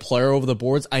sending a player over the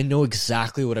boards, I know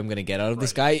exactly what I'm going to get out of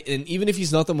this guy. And even if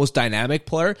he's not the most dynamic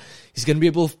player, he's going to be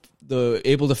able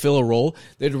to fill a role.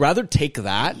 They'd rather take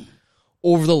that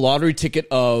over the lottery ticket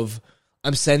of,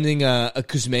 I'm sending a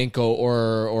Kuzmenko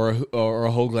or a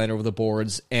Höglander over the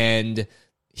boards, and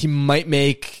he might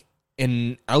make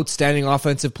an outstanding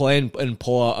offensive play and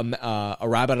pull a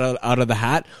rabbit out of the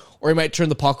hat, or he might turn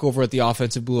the puck over at the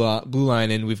offensive blue line,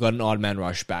 and we've got an odd man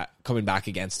rush coming back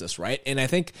against us, right? And I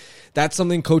think that's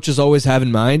something coaches always have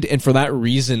in mind, and for that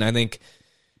reason, I think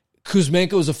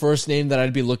Kuzmenko is the first name that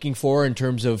I'd be looking for in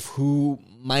terms of who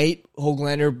might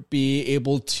Höglander be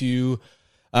able to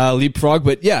leapfrog.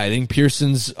 But I think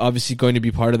Pearson's obviously going to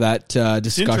be part of that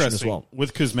discussion as well.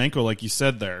 With Kuzmenko, like you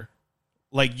said there,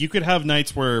 like you could have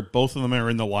nights where both of them are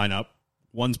in the lineup.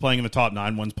 One's playing in the top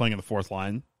 9, one's playing in the fourth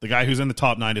line. The guy who's in the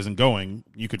top 9 isn't going.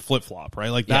 You could flip-flop, right?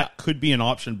 Like that could be an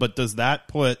option, but does that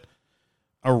put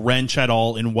a wrench at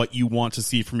all in what you want to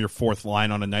see from your fourth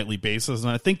line on a nightly basis?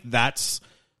 And I think that's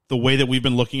the way that we've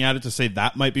been looking at it, to say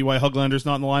that might be why Höglander's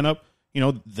not in the lineup. You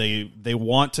know, they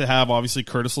want to have, obviously,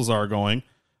 Curtis Lazar going.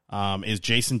 Is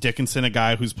Jason Dickinson a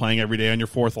guy who's playing every day on your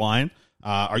fourth line?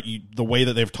 The way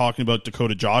that they've talking about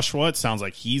Dakota Joshua, it sounds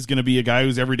like he's going to be a guy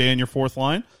who's every day on your fourth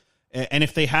line. And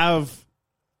if they have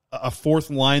a fourth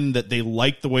line that they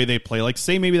like the way they play, like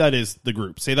say maybe that is the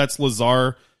group. Say that's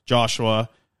Lazar, Joshua,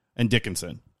 and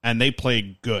Dickinson, and they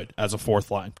play good as a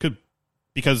fourth line.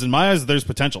 Because in my eyes, there's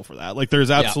potential for that. Like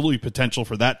there's absolutely potential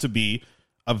for that to be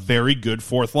a very good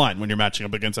fourth line when you're matching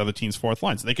up against other teams' fourth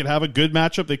lines. They could have a good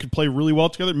matchup. They could play really well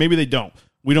together. Maybe they don't.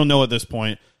 We don't know at this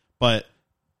point. But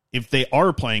if they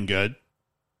are playing good,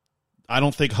 I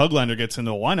don't think Höglander gets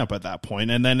into the lineup at that point.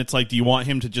 And then it's like, do you want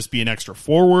him to just be an extra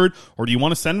forward, or do you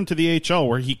want to send him to the AHL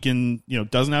where he can,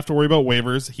 doesn't have to worry about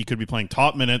waivers? He could be playing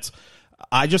top minutes.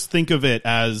 I just think of it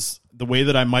as the way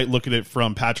that I might look at it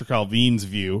from Patrick Alvin's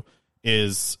view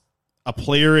is a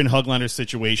player in Höglander's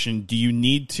situation. Do you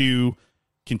need to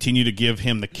continue to give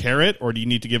him the carrot, or do you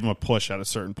need to give him a push at a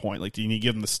certain point? Like, do you need to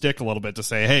give him the stick a little bit to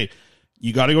say, hey,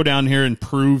 you got to go down here and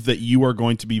prove that you are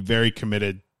going to be very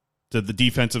committed to the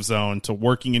defensive zone, to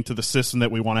working into the system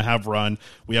that we want to have run.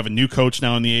 We have a new coach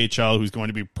now in the AHL who's going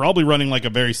to be probably running like a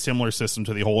very similar system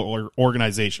to the whole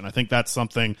organization. I think that's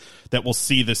something that we'll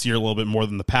see this year a little bit more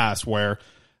than the past, where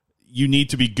you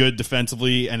need to be good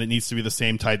defensively, and it needs to be the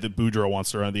same type that Boudreau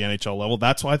wants to run at the NHL level.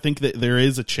 That's why I think that there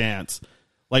is a chance.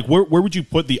 Like, where would you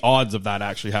put the odds of that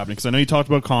actually happening? Because I know you talked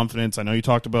about confidence. I know you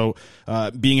talked about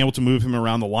being able to move him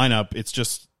around the lineup. It's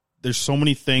just, there's so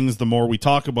many things, the more we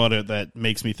talk about it, that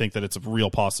makes me think that it's a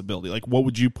real possibility. Like, what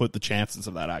would you put the chances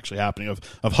of that actually happening, of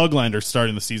Höglander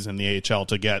starting the season in the AHL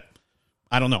to get,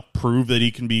 I don't know, prove that he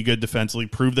can be good defensively,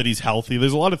 prove that he's healthy?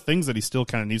 There's a lot of things that he still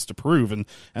kind of needs to prove. And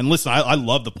listen, I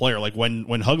love the player. Like, when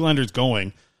Höglander's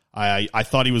going, I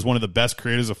thought he was one of the best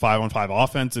creators of 5-on-5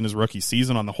 offense in his rookie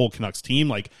season on the whole Canucks team.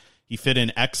 Like, he fit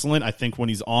in excellent. I think when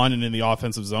he's on and in the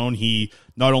offensive zone, he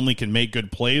not only can make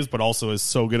good plays, but also is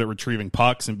so good at retrieving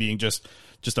pucks and being just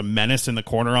a menace in the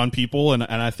corner on people. And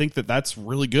I think that that's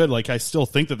really good. Like, I still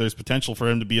think that there's potential for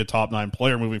him to be a top 9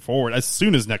 player moving forward as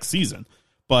soon as next season.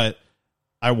 But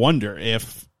I wonder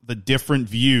if the different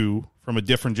view from a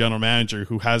different general manager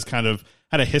who has kind of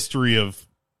had a history of,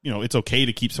 it's okay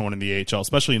to keep someone in the AHL,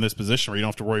 especially in this position where you don't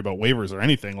have to worry about waivers or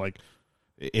anything. Like,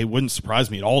 it wouldn't surprise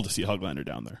me at all to see Höglander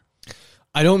down there.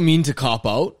 I don't mean to cop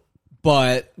out,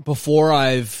 but before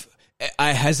I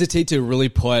hesitate to really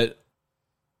put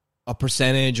a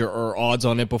percentage or odds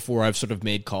on it before I've sort of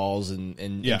made calls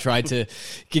and tried to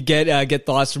get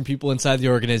thoughts from people inside the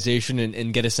organization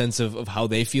and get a sense of how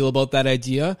they feel about that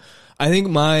idea. I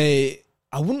think I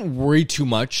wouldn't worry too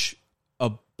much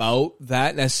about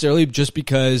that necessarily, just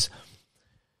because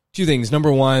two things.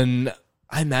 Number one,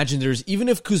 I imagine even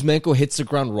if Kuzmenko hits the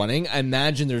ground running, I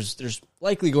imagine there's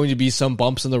likely going to be some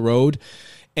bumps in the road.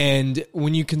 And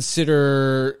when you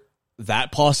consider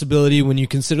that possibility, when you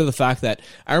consider the fact that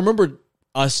I remember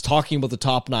us talking about the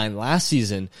top 9 last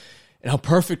season and how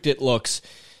perfect it looks,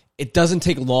 it doesn't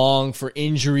take long for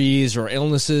injuries or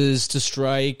illnesses to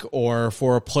strike, or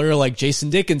for a player like Jason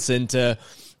Dickinson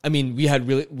we had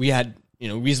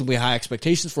reasonably high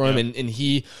expectations for him, and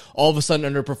he all of a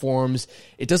sudden underperforms.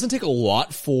 It doesn't take a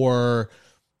lot for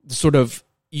sort of,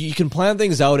 you can plan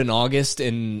things out in August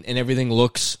and everything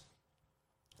looks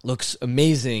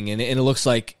amazing, and it looks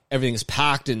like everything's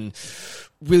packed, and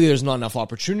really there's not enough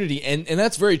opportunity, and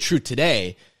that's very true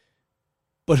today.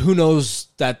 But who knows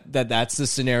that's the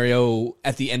scenario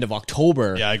at the end of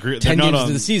October? Yeah, I agree. 10 games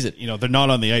into the season, they're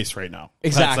not on the ice right now.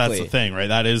 Exactly, that's the thing, right?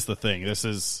 That is the thing. This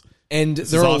is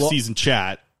they're off-season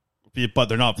chat, but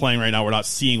they're not playing right now. We're not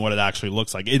seeing what it actually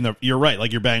looks like. You're right.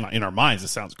 Like, you're bang in our minds. It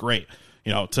sounds great.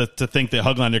 To think that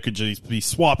Höglander could just be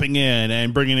swapping in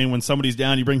and bringing in when somebody's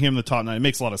down, you bring him the top 9. It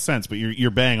makes a lot of sense, but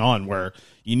you're bang on where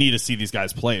you need to see these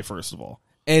guys play, first of all.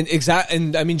 And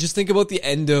I mean, just think about the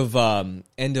end of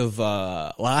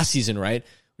last season, right?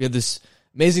 We had this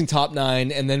amazing top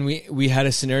 9, and then we had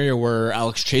a scenario where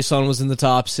Alex Chason was in the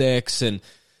top 6, and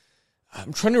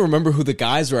I'm trying to remember who the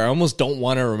guys were. I almost don't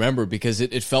want to remember because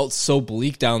it felt so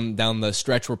bleak down the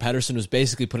stretch where Pettersson was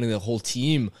basically putting the whole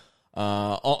team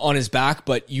on his back.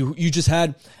 But you just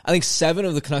had, I think, 7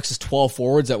 of the Canucks' 12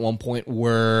 forwards at one point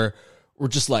were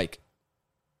just like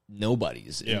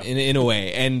nobodies in a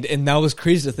way, and that was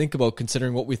crazy to think about,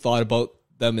 considering what we thought about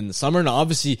them in the summer. Now,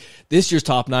 obviously, this year's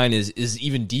top 9 is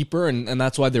even deeper, and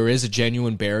that's why there is a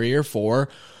genuine barrier for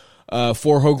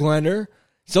Höglander.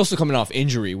 He's also coming off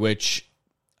injury, which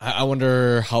I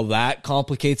wonder how that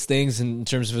complicates things in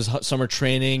terms of his summer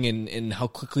training, and how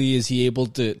quickly is he able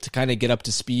to kind of get up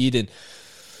to speed. And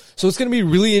so it's going to be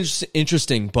really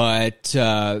interesting. But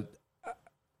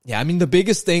I mean, the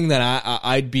biggest thing that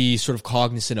I'd be sort of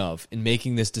cognizant of in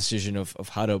making this decision of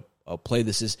how to play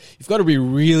this is you've got to be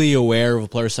really aware of a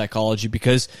player's psychology,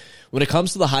 because when it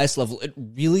comes to the highest level, it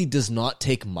really does not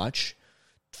take much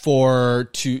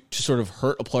to sort of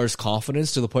hurt a player's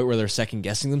confidence to the point where they're second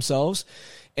guessing themselves.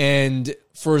 And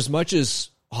for as much as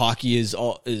hockey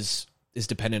is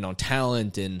dependent on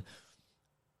talent and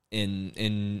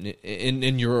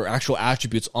in your actual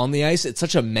attributes on the ice, it's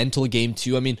such a mental game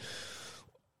too. I mean,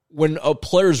 when a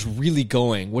player's really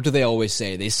going, what do they always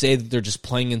say? They say that they're just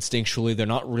playing instinctually. They're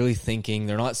not really thinking.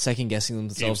 They're not second guessing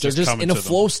themselves. They're just in a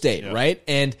flow state, right?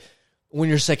 And when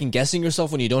you're second guessing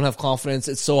yourself, when you don't have confidence,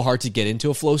 it's so hard to get into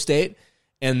a flow state.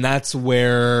 And that's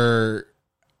where,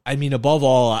 I mean, above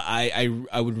all, I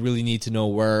would really need to know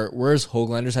where's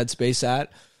Höglander's headspace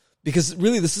at, because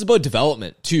really this is about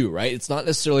development too, right? It's not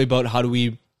necessarily about how do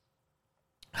we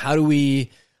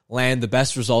land the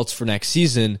best results for next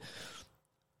season.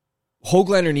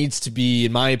 Höglander needs to be,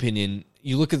 in my opinion,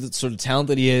 you look at the sort of talent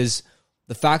that he is,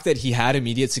 the fact that he had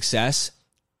immediate success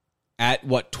at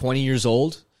 20 years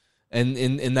old, and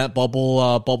in that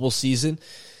bubble season.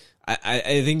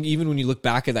 I think even when you look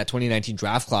back at that 2019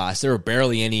 draft class, there were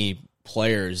barely any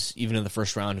players, even in the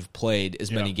first round, who've played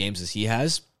as many games as he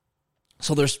has.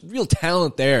 So there's real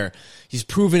talent there. He's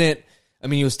proven it. I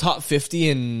mean, he was top 50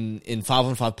 in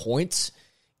 5-on-5 points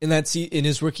in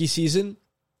his rookie season.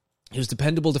 He was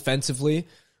dependable defensively.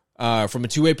 From a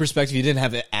two-way perspective, he didn't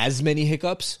have as many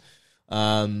hiccups.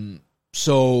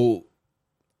 So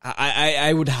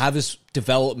I would have this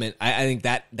development. I think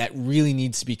that really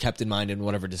needs to be kept in mind in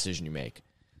whatever decision you make.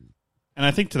 And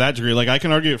I think to that degree, like, I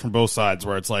can argue it from both sides,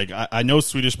 where it's like, I know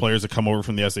Swedish players that come over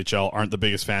from the SHL aren't the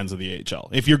biggest fans of the AHL.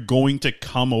 If you're going to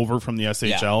come over from the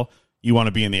SHL, you want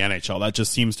to be in the NHL. That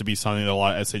just seems to be something that a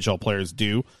lot of SHL players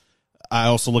do. I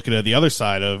also look at it the other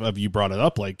side of you brought it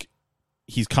up, like,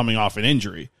 he's coming off an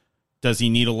injury. Does he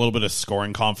need a little bit of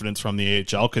scoring confidence from the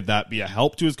AHL? Could that be a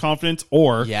help to his confidence?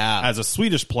 Or, as a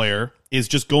Swedish player, is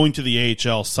just going to the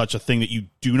AHL such a thing that you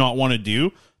do not want to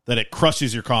do, that it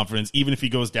crushes your confidence, even if he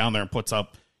goes down there and puts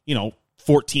up,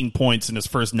 14 points in his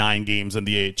first 9 games in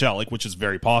the AHL, like, which is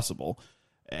very possible.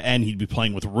 And he'd be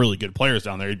playing with really good players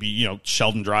down there. He'd be,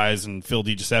 Sheldon Dries and Phil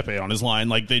DiGiuseppe on his line.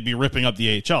 Like, they'd be ripping up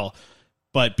the AHL.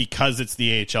 But because it's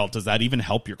the AHL, does that even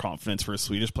help your confidence for a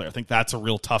Swedish player? I think that's a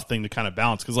real tough thing to kind of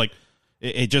balance, because, like,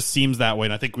 it just seems that way.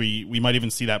 And I think we might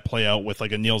even see that play out with,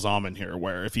 like, a Nils Åman here,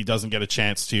 where if he doesn't get a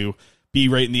chance to be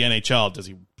right in the NHL, does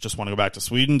he just want to go back to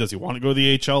Sweden? Does he want to go to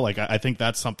the AHL? Like, I think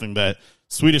that's something that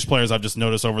Swedish players, I've just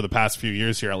noticed over the past few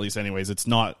years here, at least anyways, it's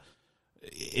not...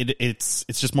 It's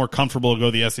just more comfortable to go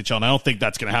to the SHL, and I don't think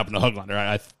that's going to happen to Höglander.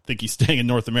 I think he's staying in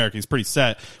North America. He's pretty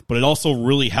set, but it also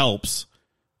really helps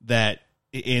that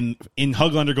in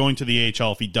Höglander going to the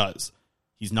AHL, if he does,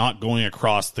 he's not going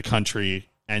across the country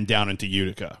and down into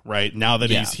Utica, right? Now that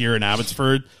he's here in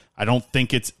Abbotsford, I don't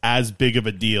think it's as big of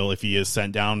a deal if he is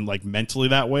sent down, like, mentally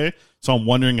that way. So I'm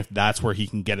wondering if that's where he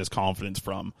can get his confidence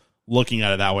from, looking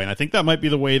at it that way. And I think that might be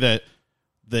the way that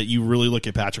you really look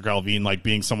at Patrick Allvin, like,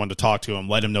 being someone to talk to him,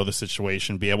 let him know the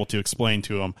situation, be able to explain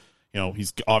to him.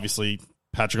 He's obviously,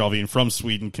 Patrick Allvin from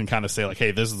Sweden can kind of say, like,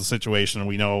 hey, this is the situation, and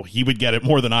we know he would get it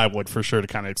more than I would, for sure, to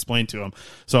kind of explain to him.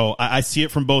 So I see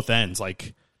it from both ends.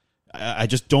 Like, I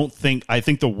just don't think, I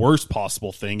think the worst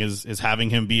possible thing is having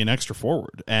him be an extra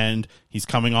forward, and he's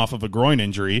coming off of a groin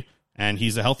injury, and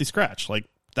he's a healthy scratch. Like,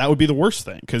 that would be the worst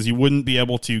thing, because you wouldn't be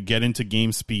able to get into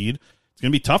game speed. It's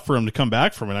going to be tough for him to come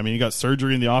back from it. I mean, he got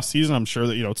surgery in the offseason. I'm sure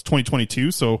that, it's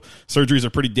 2022, so surgeries are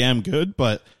pretty damn good,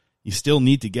 but you still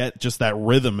need to get just that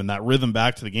rhythm and that rhythm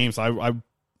back to the game. So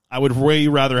I would way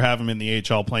rather have him in the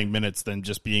AHL playing minutes than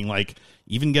just being, like,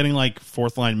 even getting, like,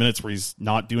 fourth line minutes where he's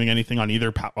not doing anything on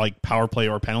either power play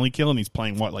or penalty kill, and he's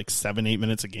playing 7-8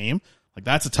 minutes a game. Like,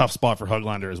 that's a tough spot for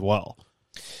Höglander as well.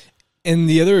 And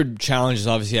the other challenge is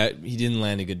obviously he didn't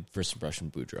land a good first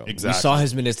impression with Boudreaux. Exactly. We saw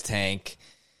his minutes tank.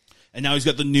 And now he's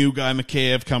got the new guy,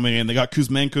 Mikheyev, coming in. They got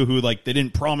Kuzmenko, who, like, they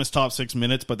didn't promise top 6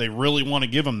 minutes, but they really want to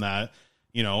give him that.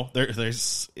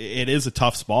 It is a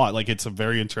tough spot. Like, it's a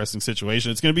very interesting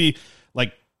situation. It's going to be,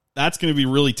 like, that's going to be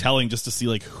really telling just to see,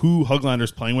 like, who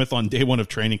Höglander's playing with on day one of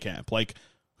training camp. Like,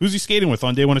 who's he skating with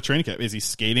on day one of training camp? Is he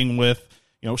skating with,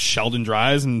 Sheldon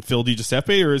Dries and Phil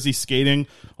DiGiuseppe, or is he skating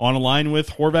on a line with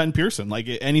Horvat and Pearson? Like,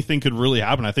 anything could really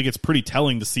happen. I think it's pretty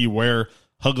telling to see where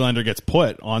Höglander gets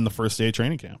put on the first day of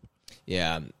training camp.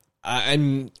 Yeah.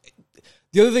 And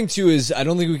the other thing, too, is I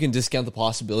don't think we can discount the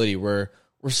possibility where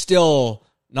we're still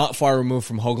not far removed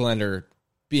from Höglander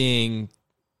being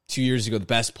 2 years ago the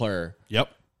best player. Yep.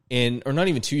 Or not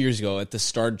even 2 years ago, at the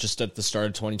start of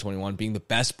 2021, being the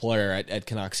best player at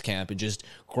Canucks camp and just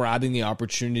grabbing the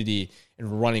opportunity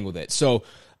and running with it. So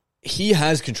he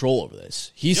has control over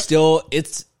this.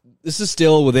 This is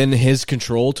still within his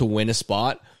control to win a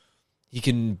spot. He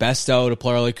can best out a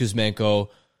player like Kuzmenko,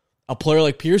 a player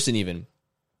like Pearson even.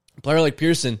 A player like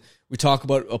Pearson, we talk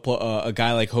about a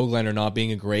guy like Höglander not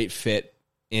being a great fit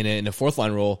in a fourth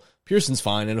line role. Pearson's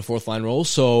fine in a fourth line role,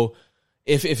 so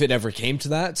if it ever came to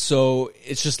that. So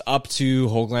it's just up to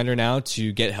Höglander now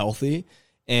to get healthy,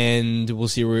 and we'll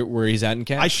see where he's at in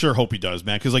camp. I sure hope he does,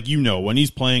 man, because, like, when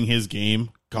he's playing his game,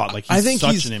 God, like, he's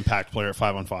such an impact player at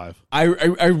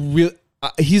 5-on-5.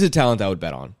 He's a talent I would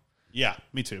bet on. Yeah,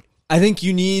 me too. I think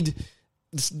you need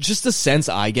just the sense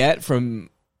I get from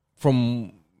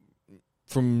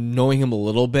knowing him a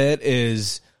little bit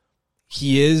is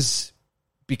he is,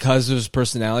 because of his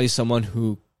personality, someone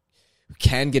who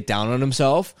can get down on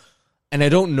himself. And I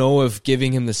don't know if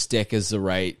giving him the stick is the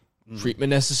right treatment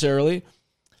necessarily.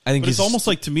 I think it's almost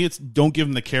like, to me, it's don't give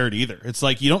him the carrot either. It's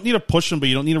like, you don't need to push him, but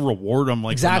you don't need to reward him.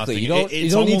 Like, exactly. You don't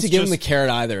need to give him the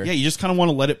carrot either. Yeah, you just kind of want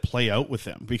to let it play out with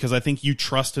him, because I think you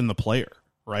trust in the player.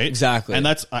 Right? Exactly. And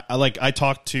that's, I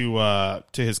talked to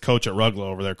his coach at Ruglo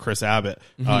over there, Chris Abbott,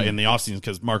 in the offseason,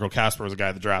 because Marco Kasper was a guy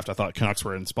at the draft. I thought Canucks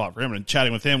were in spot for him. And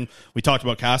chatting with him, we talked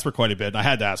about Kasper quite a bit. And I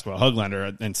had to ask about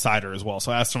Höglander and Seider as well.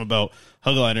 So I asked him about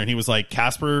Höglander, and he was like,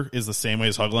 Kasper is the same way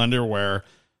as Höglander, where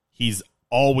he's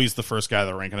always the first guy of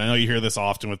the rink. And I know you hear this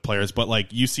often with players, but, like,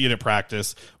 you see it at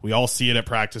practice. We all see it at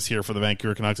practice here for the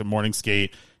Vancouver Canucks at morning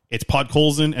skate. It's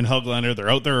Podkolzin and Höglander. They're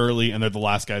out there early, and they're the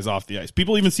last guys off the ice.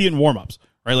 People even see it in warm-ups.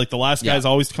 Right, like, the last guys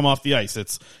always come off the ice.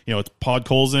 It's it's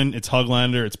Podkolzin, it's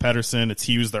Höglander, it's Pettersson, it's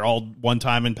Hughes. They're all one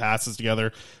time in passes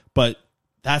together. But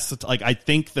that's I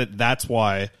think that's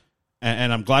why,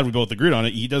 and I'm glad we both agreed on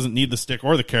it. He doesn't need the stick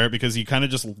or the carrot, because you kind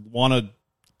of just want to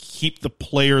keep the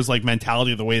players'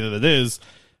 mentality the way that it is,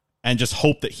 and just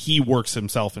hope that he works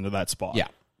himself into that spot. Yeah,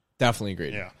 definitely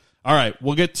agreed. Yeah. All right,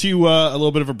 we'll get to a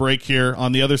little bit of a break here.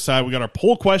 On the other side, we got our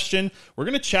poll question. We're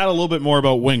going to chat a little bit more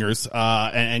about wingers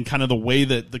and kind of the way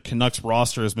that the Canucks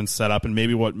roster has been set up and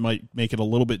maybe what might make it a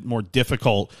little bit more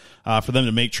difficult for them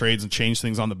to make trades and change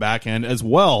things on the back end, as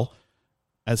well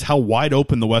as how wide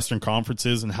open the Western Conference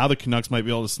is and how the Canucks might be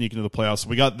able to sneak into the playoffs. So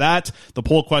we got that, the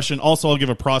poll question. Also, I'll give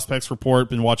a prospects report.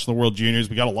 Been watching the World Juniors.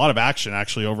 We got a lot of action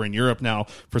actually over in Europe now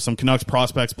for some Canucks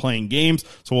prospects playing games.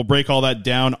 So we'll break all that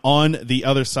down on the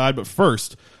other side. But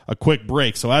first, a quick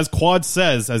break. So as Quad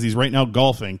says, as he's right now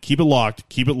golfing, keep it locked,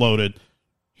 keep it loaded.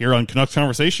 Here on Canucks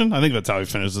Conversation, I think that's how he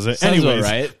finishes it. Sounds Anyways,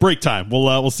 right. Break time.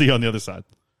 We'll see you on the other side.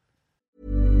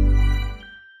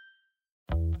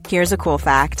 Here's a cool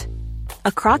fact.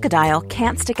 A crocodile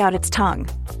can't stick out its tongue.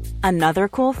 Another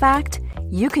cool fact,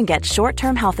 you can get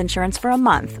short-term health insurance for a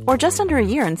month or just under a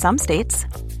year in some states.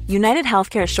 United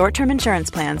Healthcare short-term insurance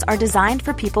plans are designed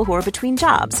for people who are between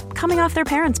jobs, coming off their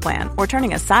parents' plan, or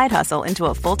turning a side hustle into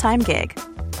a full-time gig.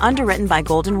 Underwritten by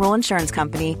Golden Rule Insurance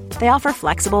Company, they offer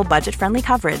flexible, budget-friendly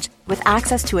coverage with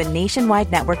access to a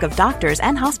nationwide network of doctors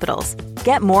and hospitals.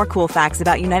 Get more cool facts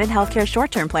about United Healthcare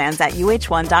short-term plans at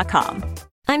uh1.com.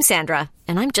 I'm Sandra,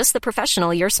 and I'm just the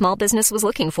professional your small business was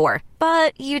looking for.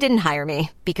 But you didn't hire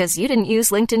me because you didn't use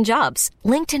LinkedIn Jobs.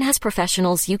 LinkedIn has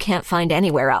professionals you can't find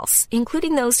anywhere else,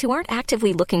 including those who aren't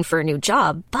actively looking for a new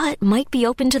job, but might be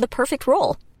open to the perfect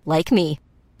role, like me.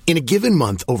 In a given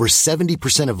month, over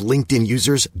 70% of LinkedIn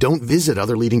users don't visit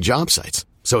other leading job sites.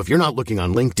 So if you're not looking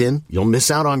on LinkedIn, you'll miss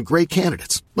out on great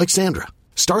candidates like Sandra.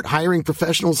 Start hiring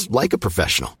professionals like a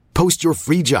professional. Post your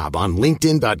free job on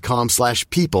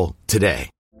linkedin.com/people today.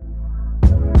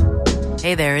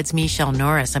 Hey there, it's Michelle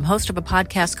Norris. I'm host of a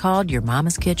podcast called Your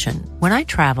Mama's Kitchen. When I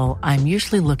travel, I'm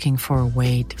usually looking for a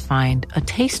way to find a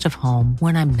taste of home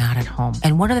when I'm not at home.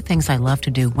 And one of the things I love to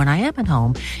do when I am at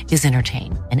home is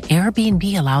entertain. And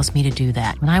Airbnb allows me to do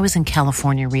that. When I was in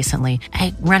California recently,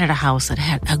 I rented a house that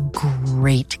had a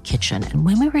great kitchen. And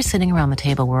when we were sitting around the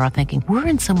table, we were all thinking, we're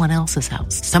in someone else's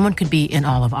house. Someone could be in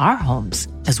all of our homes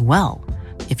as well.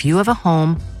 If you have a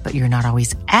home, but you're not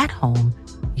always at home,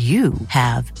 you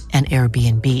have an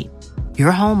Airbnb.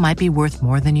 Your home might be worth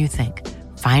more than you think.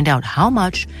 Find out how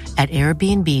much at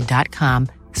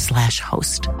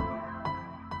airbnb.com/host.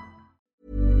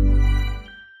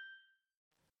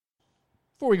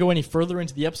 Before we go any further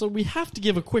into the episode, we have to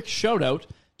give a quick shout out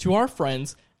to our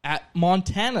friends at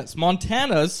Montana's.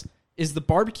 Montana's is the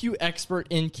barbecue expert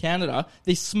in Canada.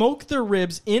 They smoke their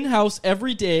ribs in-house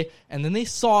every day, and then they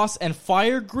sauce and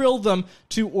fire grill them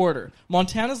to order.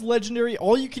 Montana's legendary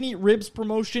all-you-can-eat ribs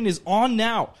promotion is on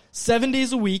now, 7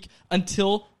 days a week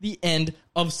until the end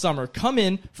of summer. Come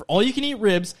in for all-you-can-eat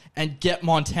ribs and get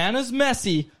Montana's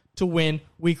Messy to win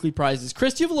weekly prizes.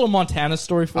 Chris, do you have a little Montana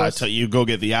story for us? I tell you, go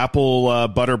get the apple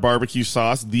butter barbecue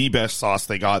sauce, the best sauce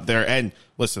they got there. And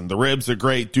listen, the ribs are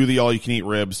great. Do the all-you-can-eat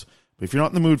ribs. If you're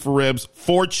not in the mood for ribs,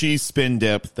 4-cheese spin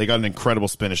dip. They got an incredible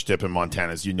spinach dip in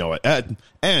Montana's. You know it.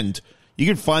 And you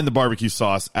can find the barbecue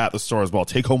sauce at the store as well.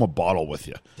 Take home a bottle with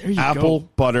you. There you Apple go.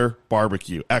 butter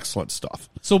barbecue. Excellent stuff.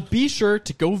 So be sure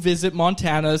to go visit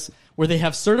Montana's, where they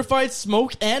have certified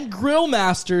smoke and grill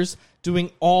masters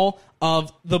doing all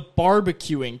of the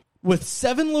barbecuing. With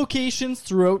 7 locations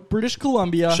throughout British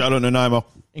Columbia. Shout out Nanaimo.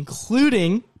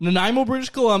 Including Nanaimo, British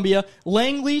Columbia,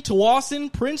 Langley,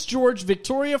 Tawasin, Prince George,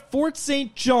 Victoria, Fort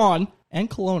St. John, and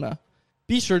Kelowna.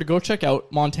 Be sure to go check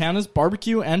out Montana's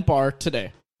Barbecue and Bar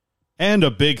today. And a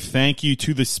big thank you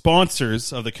to the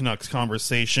sponsors of the Canucks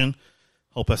Conversation.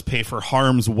 Help us pay for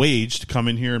Harm's wage to come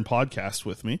in here and podcast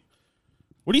with me.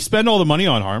 What do you spend all the money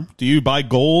on, Harm? Do you buy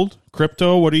gold,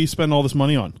 crypto? What do you spend all this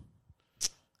money on?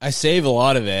 I save a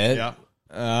lot of it. Yeah.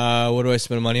 What do I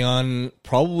spend money on?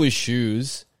 Probably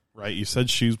shoes. Right, you said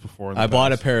shoes before. I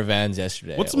bought a pair of Vans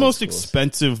yesterday. What's the most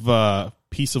expensive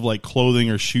piece of like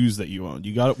clothing or shoes that you own?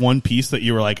 You got one piece that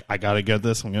you were like, I gotta get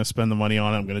this. I'm gonna spend the money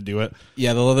on it. I'm gonna do it.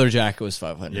 Yeah, the leather jacket was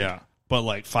 $500. Yeah, but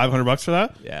like $500 for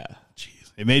that? Yeah.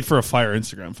 Jeez, it made for a fire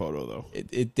Instagram photo though.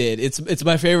 It did. It's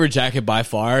my favorite jacket by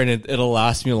far, and it'll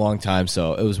last me a long time.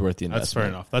 So it was worth the investment. That's fair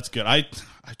enough. That's good. I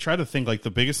try to think like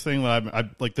the biggest thing that I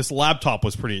like. This laptop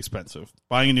was pretty expensive.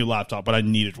 Buying a new laptop, but I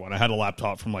needed one. I had a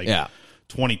laptop from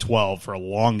 2012 for a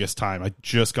longest time. I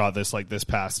just got this this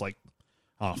past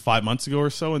 5 months ago or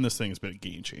so, and this thing has been a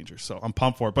game changer. So I'm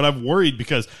pumped for it. But I'm worried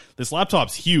because this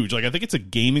laptop's huge. Like I think it's a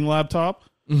gaming laptop.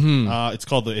 Mm-hmm.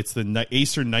 It's the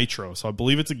Acer Nitro. So I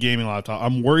believe it's a gaming laptop.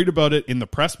 I'm worried about it in the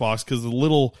press box because the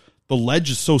ledge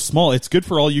is so small. It's good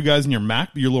for all you guys in your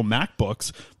little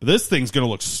MacBooks, but this thing's gonna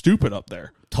look stupid up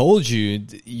there. Told you,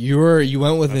 you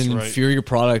went with an inferior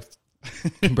product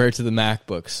compared to the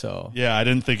MacBook. So Yeah, I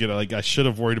didn't think it. Like, I should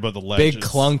have worried about the big, ledges.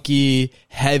 clunky,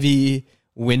 heavy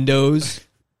Windows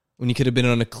when you could have been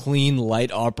on a clean,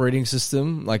 light operating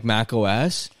system like Mac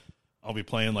OS. I'll be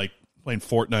playing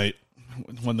Fortnite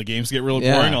when the games get really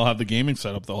Yeah. boring. I'll have the gaming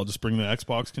set up though. I'll just bring the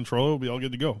Xbox controller. We'll be all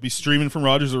good to go. Be streaming from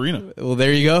Rogers Arena. Well,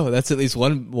 there you go. That's at least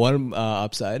one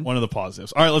upside. One of the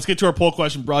positives. All right, let's get to our poll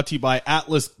question brought to you by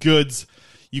Atlas Goods.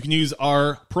 You can use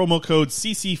our promo code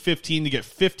CC15 to get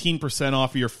 15%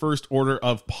 off your first order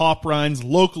of pop rinds,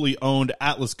 locally owned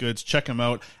Atlas Goods. Check them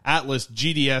out. Atlas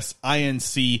GDS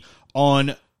INC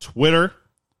on Twitter.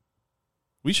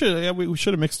 We should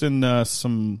have mixed in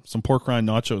some pork rind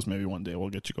nachos maybe one day. We'll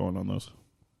get you going on those.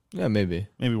 Yeah, maybe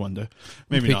one day.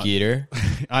 Maybe Picky not. eater.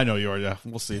 I know you are. Yeah,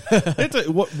 we'll see.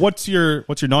 What's your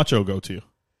nacho go to?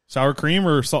 Sour cream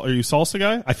or are you salsa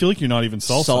guy? I feel like you're not even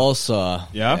salsa. Salsa.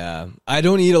 Yeah? I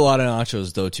don't eat a lot of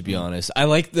nachos though, to be honest. I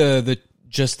like the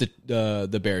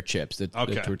bear chips, the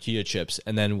tortilla chips,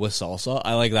 and then with salsa.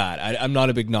 I like that. I'm not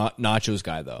a big nachos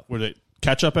guy though. Were they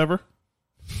ketchup ever?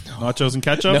 Nachos and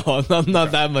ketchup? No, I'm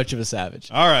not that much of a savage.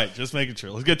 All right, just making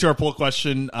sure. Let's get to our poll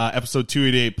question, episode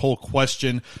 288 poll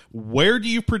question. Where do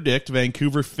you predict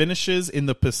Vancouver finishes in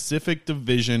the Pacific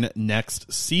Division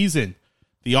next season?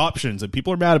 The options, and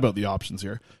people are mad about the options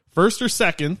here. First or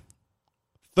second,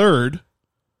 third,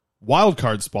 wild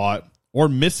card spot, or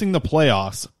missing the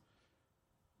playoffs.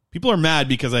 People are mad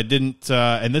because I didn't,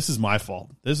 and this is my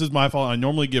fault. I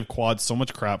normally give Quad so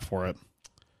much crap for it.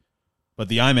 But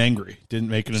the I'm angry didn't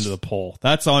make it into the poll.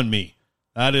 That's on me.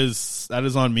 That is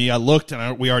on me. I looked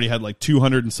and we already had like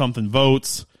 200 and something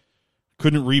votes.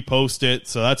 Couldn't repost it,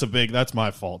 so that's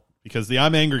my fault. Because the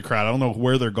I'm angry crowd, I don't know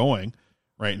where they're going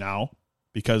right now.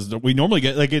 Because we normally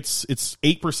get it's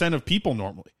 8% of people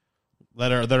normally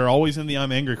that are always in the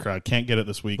I'm angry crowd. Can't get it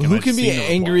this week. Who can be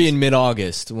angry in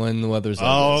mid-August when the weather's like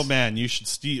Oh this? man, you should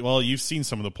you've seen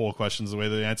some of the poll questions, the way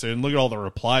they answer, and look at all the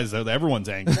replies. Everyone's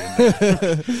angry.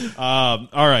 All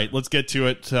right, let's get to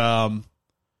it.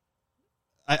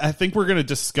 I think we're going to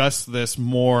discuss this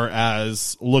more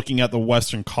as looking at the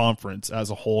Western Conference as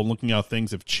a whole and looking at how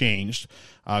things have changed.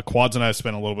 Quads and I have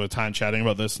spent a little bit of time chatting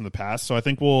about this in the past, so I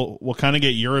think we'll kind of get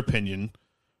your opinion,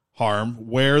 Harm,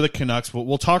 where the Canucks,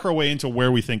 we'll talk our way into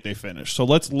where we think they finish. So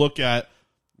let's look at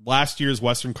last year's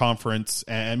Western Conference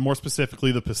and more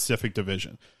specifically the Pacific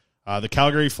Division. The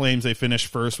Calgary Flames, they finished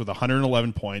first with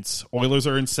 111 points. Oilers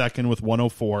are in second with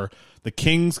 104. The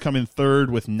Kings come in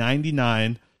third with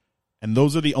 99. And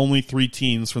those are the only three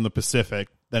teams from the Pacific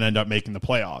that end up making the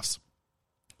playoffs.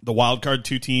 The wildcard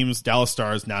two teams, Dallas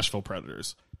Stars, Nashville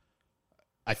Predators.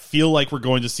 I feel like we're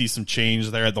going to see some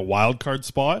change there at the wildcard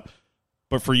spot.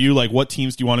 But for you, what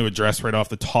teams do you want to address right off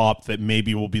the top that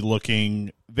maybe will be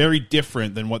looking very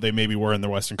different than what they maybe were in the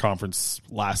Western Conference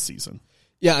last season?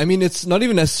 Yeah, I mean, it's not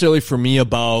even necessarily for me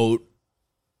about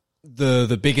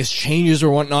the biggest changes or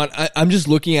whatnot. I'm just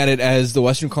looking at it as the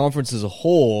Western Conference as a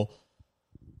whole.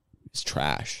 It's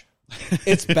trash.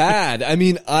 It's bad. I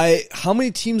mean, how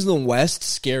many teams in the West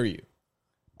scare you?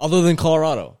 Other than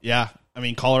Colorado. Yeah. I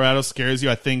mean, Colorado scares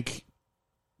you. I think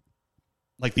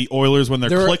the Oilers, when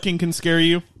they're clicking, can scare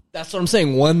you. That's what I'm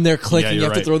saying. When they're clicking, you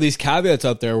have to throw these caveats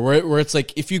out there where it's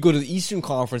like, if you go to the Eastern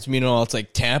Conference, it's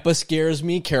like Tampa scares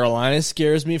me, Carolina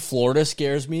scares me, Florida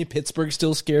scares me, Pittsburgh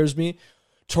still scares me.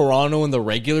 Toronto in the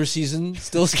regular season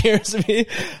still scares me.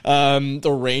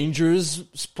 The Rangers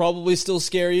probably still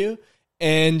scare you.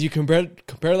 And you compare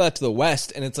that to the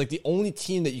West, and it's like the only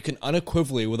team that you can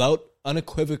unequivocally,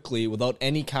 without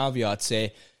any caveat,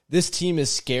 say, this team is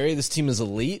scary, this team is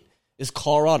elite, is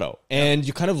Colorado. And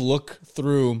you kind of look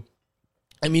through,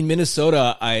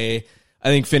 Minnesota, I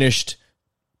think finished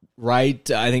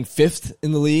fifth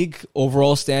in the league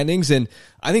overall standings, and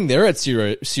I think they're at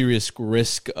serious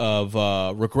risk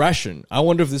of regression. I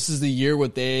wonder if this is the year where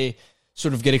they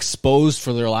sort of get exposed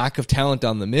for their lack of talent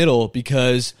down the middle,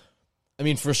 because,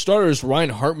 for starters, Ryan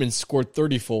Hartman scored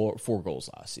 34 goals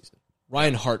last season.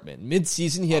 Ryan Hartman.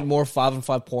 Mid-season, he had more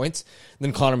 5-on-5 points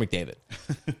than Connor McDavid.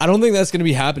 I don't think that's going to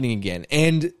be happening again.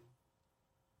 And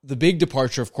the big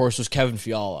departure, of course, was Kevin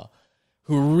Fiala,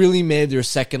 who really made their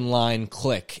second line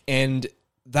click. And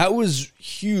that was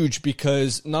huge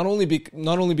because not only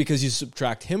because you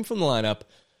subtract him from the lineup,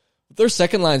 but their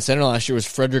second line center last year was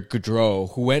Frederick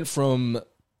Gaudreau, who went from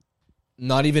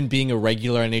not even being a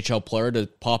regular NHL player to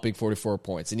popping 44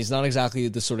 points. And he's not exactly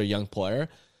the sort of young player.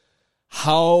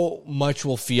 How much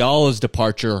will Fiala's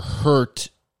departure hurt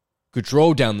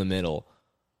Gaudreau down the middle?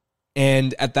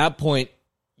 And at that point,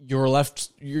 your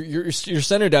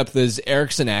center depth is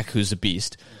Eriksson Ek, who's a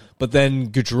beast, but then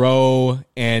Gaudreau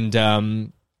and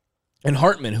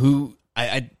Hartman, who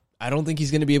I I don't think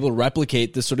he's going to be able to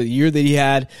replicate the sort of year that he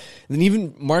had. And then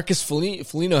even Marcus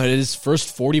Foligno had his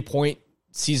first 40-point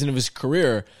season of his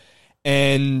career.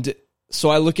 And so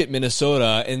I look at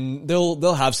Minnesota, and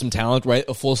they'll have some talent, right?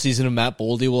 A full season of Matt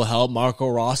Boldy will help. Marco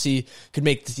Rossi could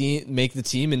make the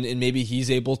team, and maybe he's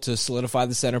able to solidify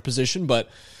the center position. But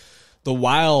the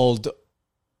Wild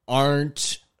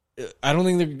aren't. I don't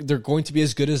think they're going to be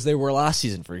as good as they were last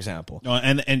season, for example. No,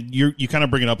 and you kind of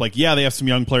bring it up like, yeah, they have some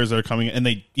young players that are coming, and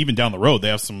they even down the road they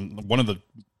have one of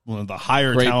the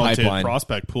higher Great talented pipeline.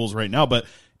 prospect pools right now. But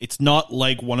it's not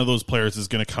like one of those players is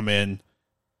going to come in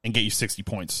and get you 60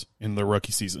 points in the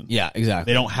rookie season. Yeah,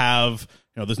 exactly. They don't have,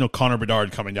 there's no Connor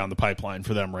Bedard coming down the pipeline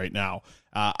for them right now.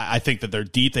 I think that they're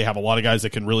deep. They have a lot of guys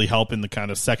that can really help in the kind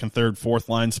of second, third, fourth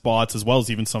line spots, as well as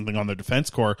even something on their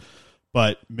defense core.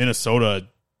 But Minnesota,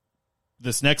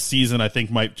 this next season, I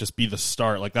think, might just be the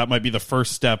start. Like, that might be the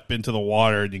first step into the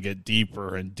water, and you get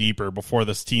deeper and deeper before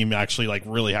this team actually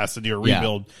really has to do a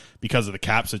rebuild because of the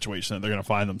cap situation that they're going to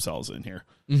find themselves in here.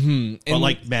 Mm-hmm.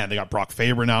 But man, they got Brock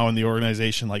Faber now in the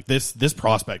organization. Like, this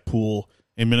prospect pool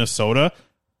in Minnesota,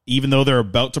 even though they're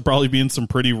about to probably be in some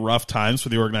pretty rough times for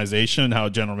the organization and how a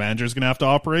general manager is going to have to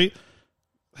operate,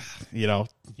 you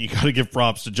got to give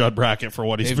props to Judd Brackett for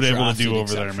what he's been able to do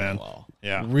over there, man. Well.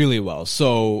 Yeah, really well.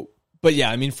 So. But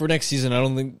yeah, I mean, for next season, I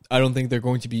don't think they're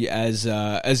going to be as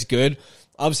good.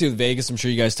 Obviously, with Vegas, I'm sure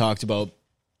you guys talked about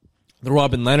the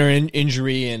Robin Leonard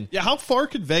injury, and how far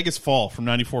could Vegas fall from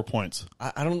 94 points?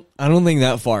 I don't think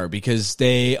that far, because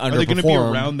they underperform. Are they going to be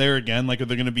around there again? Like, are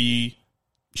they going to be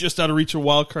just out of reach of a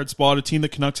wild card spot? A team the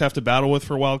Canucks have to battle with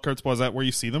for a wild card spot? Is that where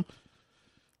you see them?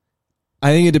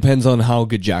 I think it depends on how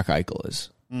good Jack Eichel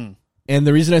is, and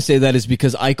the reason I say that is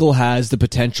because Eichel has the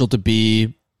potential to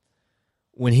be,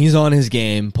 when he's on his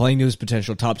game, playing to his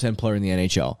potential, top 10 player in the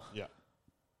NHL. Yeah.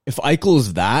 If Eichel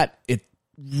is that, it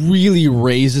really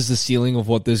raises the ceiling of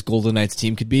what this Golden Knights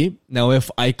team could be. Now,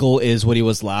 if Eichel is what he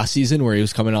was last season, where he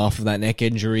was coming off of that neck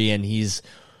injury, and he's,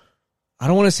 I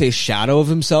don't want to say shadow of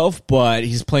himself, but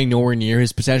he's playing nowhere near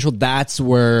his potential, that's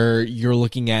where you're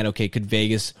looking at, okay, could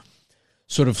Vegas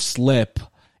sort of slip?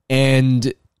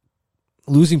 And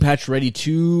losing Pacioretty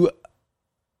too,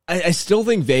 I still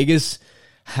think Vegas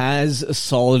has a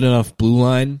solid enough blue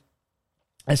line.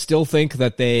 I still think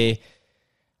that they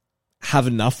have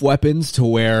enough weapons to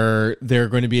where they're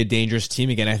going to be a dangerous team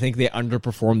again. I think they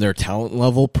underperformed their talent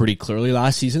level pretty clearly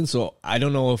last season, so I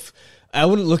don't know if I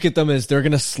wouldn't look at them as they're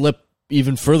going to slip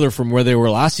even further from where they were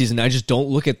last season. I just don't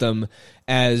look at them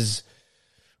as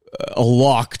a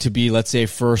lock to be, let's say,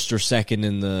 first or second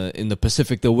in the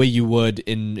Pacific the way you would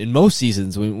in most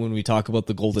seasons when we talk about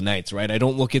the Golden Knights, right? I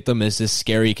don't look at them as this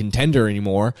scary contender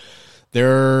anymore.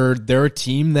 They're a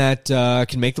team that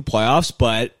can make the playoffs,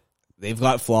 but they've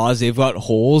got flaws, they've got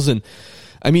holes, and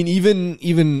I mean,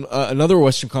 even another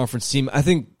Western Conference team, I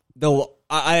think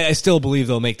I still believe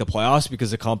they'll make the playoffs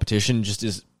because the competition just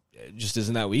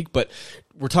isn't that weak. But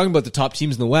we're talking about the top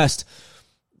teams in the West.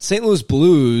 St. Louis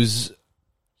Blues,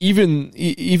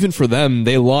 even for them,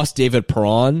 they lost David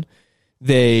Perron.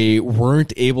 They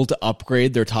weren't able to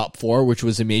upgrade their top four, which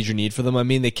was a major need for them. I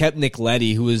mean, they kept Nick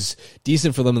Leddy, who was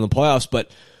decent for them in the playoffs,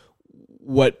 but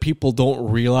what people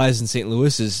don't realize in St.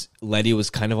 Louis is Leddy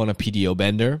was kind of on a PDO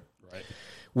bender, right,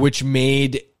 which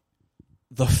made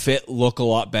the fit look a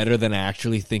lot better than I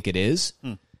actually think it is.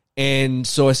 And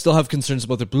so I still have concerns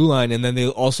about the blue line, and then they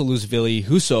also lose Ville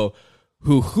Husso,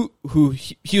 who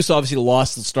Husso obviously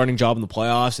lost the starting job in the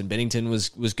playoffs, and Bennington was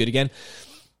good again.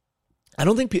 I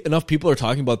don't think enough people are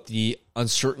talking about the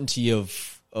uncertainty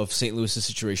of St. Louis'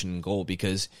 situation in goal,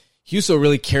 because Husso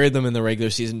really carried them in the regular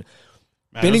season.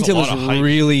 Man, Bennington was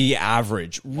really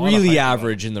average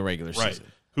in the regular season.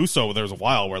 Husso, there was a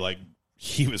while where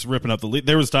he was ripping up the lead.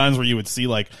 There was times where you would see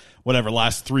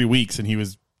last 3 weeks, and he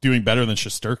was doing better than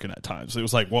Shesterkin at times. It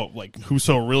was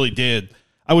Husso really did.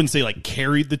 I wouldn't say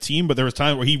carried the team, but there was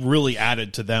times where he really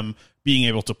added to them being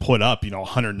able to put up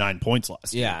 109 points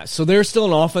last year. Yeah, so they're still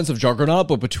an offensive juggernaut,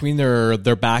 but between their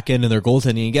back end and their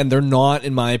goaltending, again, they're not,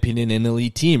 in my opinion, an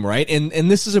elite team, right? And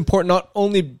this is important not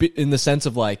only in the sense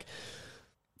of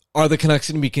are the Canucks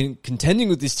going to be contending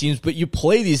with these teams, but you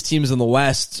play these teams in the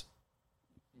West.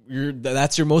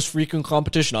 That's your most frequent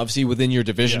competition. Obviously, within your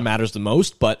division matters the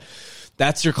most, but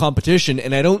that's your competition.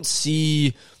 And I don't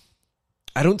see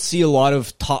a lot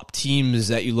of top teams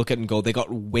that you look at and go, they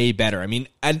got way better. I mean,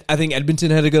 I think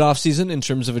Edmonton had a good offseason in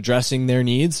terms of addressing their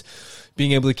needs,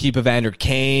 being able to keep Evander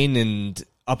Kane and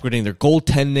upgrading their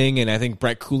goaltending, and I think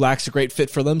Brett Kulak's a great fit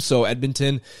for them. So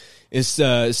Edmonton is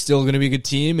still going to be a good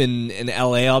team, and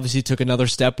LA obviously took another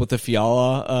step with the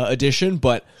Fiala addition.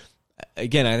 But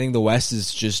again, I think the West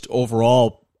is just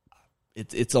overall,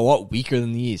 it's a lot weaker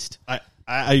than the East.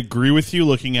 I agree with you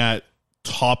looking at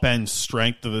top end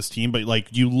strength of this team, but like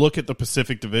you look at the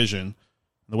Pacific Division,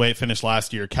 the way it finished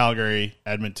last year, Calgary,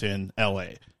 Edmonton, LA.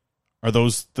 Are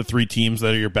those the three teams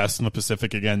that are your best in the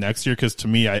Pacific again next year? Because to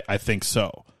me, I think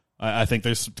so. I think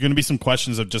there's going to be some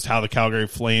questions of just how the Calgary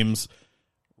Flames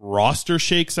roster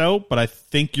shakes out, but I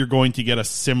think you're going to get a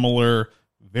similar,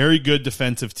 very good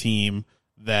defensive team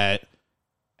that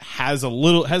has a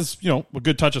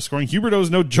good touch of scoring.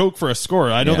 Huberdeau's no joke for a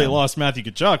scorer. I know they lost Matthew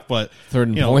Tkachuk, but third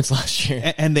in points last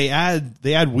year, and they add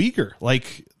Uyghur.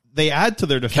 Like they add to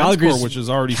their defense core, which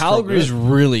is already Calgary's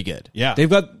really good. Yeah, they've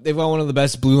got one of the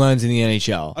best blue lines in the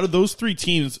NHL. Out of those three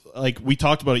teams, like we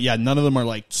talked about it, none of them are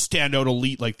like standout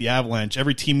elite like the Avalanche.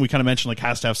 Every team we kind of mentioned like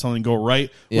has to have something go right.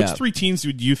 Which three teams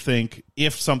would you think,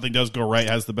 if something does go right,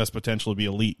 has the best potential to be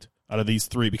elite out of these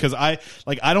three? Because I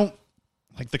don't.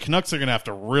 Like the Canucks are going to have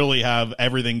to really have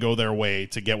everything go their way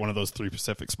to get one of those three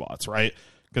Pacific spots, right?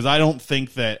 Because I don't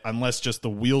think that unless just the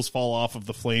wheels fall off of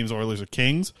the Flames, Oilers, or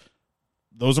Kings,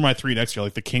 those are my three next year.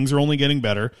 Like the Kings are only getting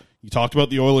better. You talked about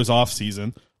the Oilers off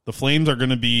season. The Flames are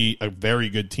going to be a very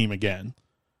good team again.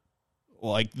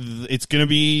 Like it's going to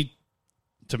be,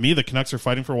 to me, the Canucks are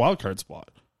fighting for a wild card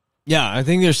spot. Yeah, I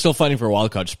think they're still fighting for a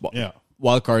wild card spot. Yeah,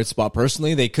 wild card spot.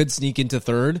 Personally, they could sneak into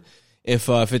third. If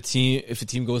a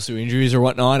team goes through injuries or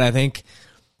whatnot. I think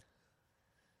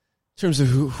in terms of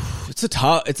who, it's a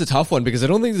tough one because I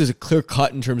don't think there's a clear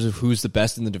cut in terms of who's the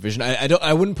best in the division.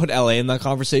 I wouldn't put LA in that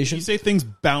conversation. You say things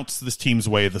bounce this team's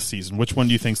way this season. Which one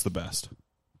do you think's the best?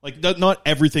 Like not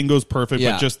everything goes perfect,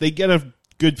 but just they get a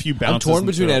good few bounces. I'm torn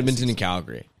between Edmonton and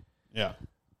Calgary. Yeah.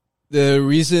 The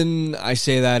reason I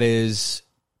say that is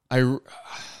I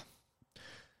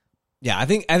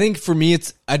think for me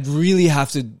I'd really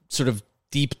have to sort of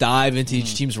deep dive into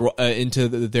each team's into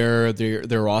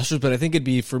their rosters, but I think it'd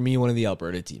be for me one of the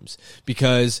Alberta teams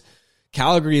because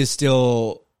Calgary is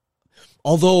still,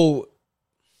 although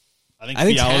I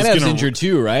think Tanev's injured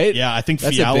too, right? Yeah, I think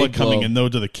that's Fiala coming in though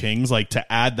to the Kings, like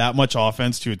to add that much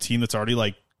offense to a team that's already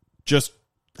like just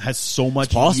has so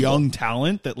much young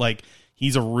talent that like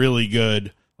he's a really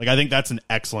good. Like I think that's an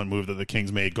excellent move that the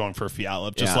Kings made going for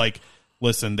Fiala. Just like.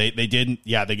 Listen, they didn't.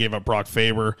 Yeah, they gave up Brock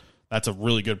Faber. That's a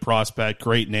really good prospect,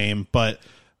 great name. But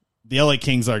the LA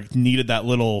Kings needed that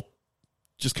little,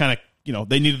 just kind of,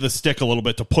 they needed the stick a little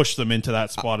bit to push them into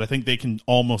that spot. I think they can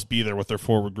almost be there with their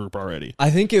forward group already. I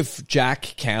think if Jack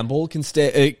Campbell can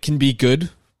can be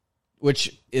good,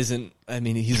 which isn't. I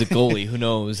mean, he's a goalie. Who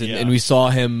knows? And we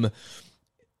saw him.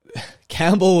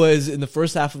 Campbell was in the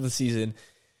first half of the season.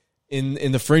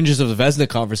 In the fringes of the Vezina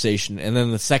conversation, and then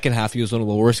in the second half, he was one of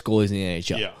the worst goalies in the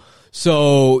NHL. Yeah.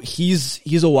 So he's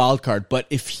a wild card, but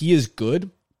if he is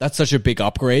good, that's such a big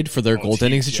upgrade for their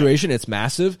goaltending situation. Yeah. It's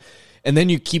massive. And then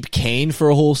you keep Kane for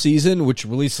a whole season, which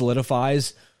really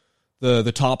solidifies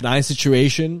the top 9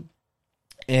 situation.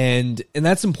 And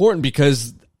that's important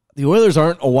because the Oilers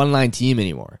aren't a one-line team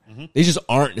anymore. Mm-hmm. They just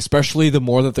aren't, especially the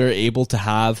more that they're able to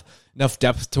have enough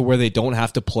depth to where they don't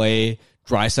have to play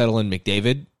Draisaitl and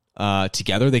McDavid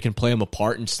together. They can play them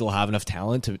apart and still have enough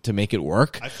talent to make it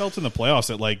work. I felt in the playoffs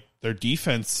that like their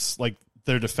defense, like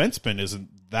their defenseman isn't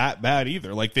that bad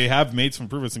either. Like they have made some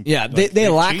improvements. They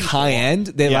lack high end.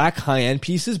 They lack high end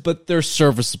pieces, but they're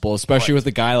serviceable, especially with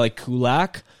a guy like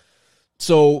Kulak.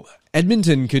 So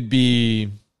Edmonton could be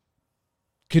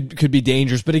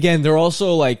dangerous, but again, they're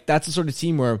also like that's the sort of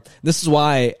team where this is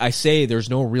why I say there's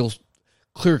no real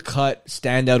clear cut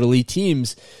standout elite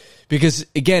teams. Because,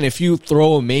 again, if you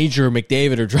throw a major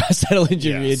McDavid or Draisaitl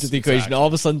injury into the equation, all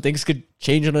of a sudden things could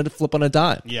change on a flip on a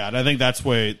dime. Yeah, and I think that's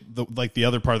why the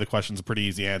other part of the question is a pretty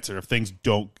easy answer. If things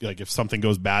don't, like if something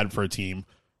goes bad for a team,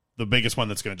 the biggest one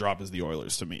that's going to drop is the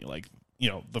Oilers to me. Like,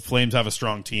 the Flames have a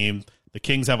strong team. The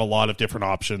Kings have a lot of different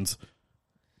options.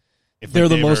 If they're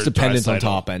the most dependent on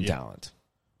top-end talent.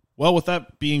 Well, with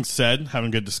that being said,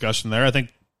 having good discussion there, I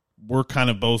think we're kind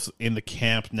of both in the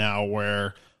camp now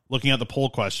where – looking at the poll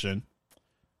question,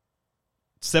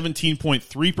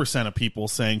 17.3% of people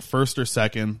saying first or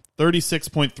second,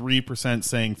 36.3%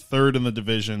 saying third in the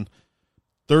division,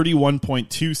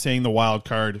 31.2% saying the wild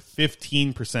card,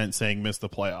 15% saying miss the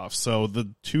playoffs. So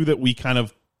the two that we kind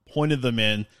of pointed them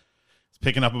in is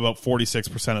picking up about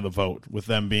 46% of the vote, with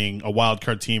them being a wild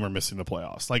card team or missing the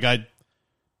playoffs. Like I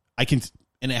can,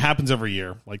 and it happens every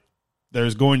year. Like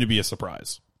there's going to be a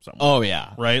surprise somewhere. Oh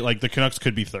yeah, right. Like the Canucks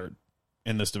could be third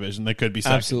in this division. They could be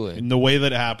second. Absolutely. In the way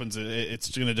that it happens,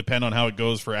 it's going to depend on how it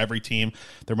goes for every team.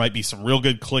 There might be some real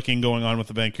good clicking going on with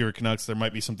the Vancouver Canucks. There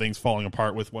might be some things falling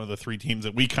apart with one of the three teams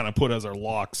that we kind of put as our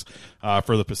locks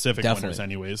for the Pacific winners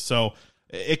anyways. So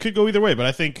it could go either way, but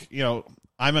I think,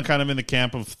 I'm kind of in the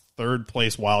camp of third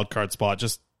place wild card spot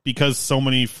just because so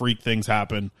many freak things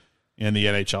happen in the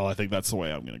NHL. I think that's the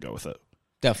way I'm going to go with it.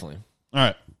 Definitely. All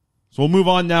right. So we'll move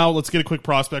on now. Let's get a quick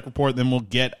prospect report, then we'll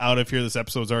get out of here. This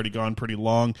episode's already gone pretty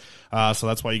long, so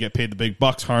that's why you get paid the big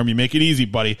bucks, Harm. You make it easy,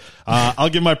 buddy. I'll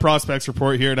give my prospects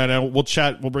report here, and we'll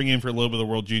chat. We'll bring you in for a little bit of the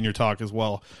World Junior talk as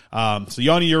well. So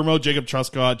Yanni Yermo, Jacob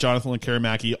Truscott, Jonathan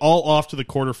Karamaki, all off to the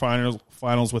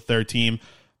quarterfinals with their team.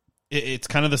 It's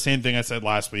kind of the same thing I said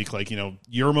last week. Like,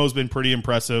 Yermo's been pretty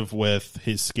impressive with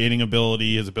his skating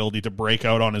ability, his ability to break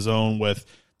out on his own with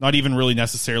not even really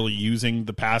necessarily using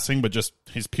the passing, but just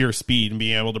his pure speed and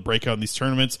being able to break out in these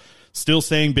tournaments. Still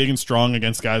staying big and strong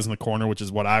against guys in the corner, which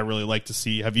is what I really like to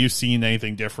see. Have you seen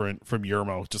anything different from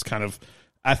Yermo? Just kind of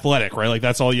athletic, right? Like,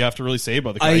 that's all you have to really say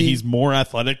about the guy. He's more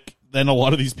athletic than a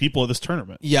lot of these people at this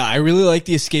tournament. Yeah, I really like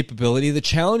the escapability. The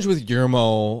challenge with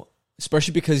Yermo,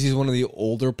 especially because he's one of the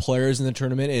older players in the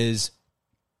tournament, is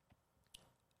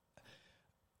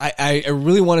I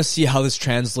really want to see how this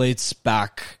translates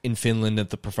back in Finland at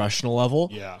the professional level.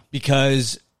 Yeah.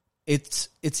 Because it's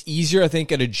easier, I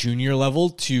think, at a junior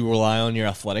level to rely on your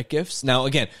athletic gifts. Now,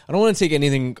 again, I don't want to take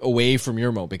anything away from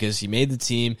Yermo because he made the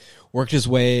team, worked his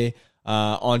way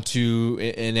onto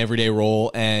an everyday role,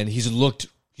 and he's looked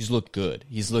good.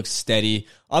 He's looked steady.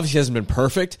 Obviously, he hasn't been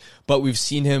perfect, but we've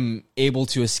seen him able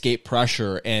to escape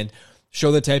pressure and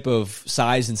show the type of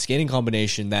size and skating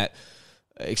combination that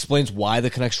explains why the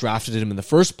Canucks drafted him in the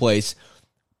first place.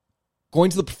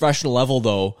 Going to the professional level,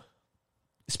 though,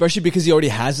 especially because he already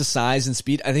has the size and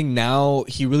speed, I think now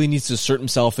he really needs to assert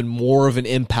himself in more of an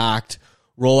impact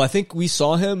role. I think we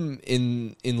saw him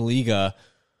in Liga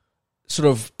sort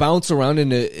of bounce around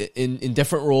in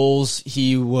different roles.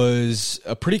 He was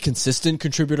a pretty consistent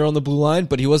contributor on the blue line,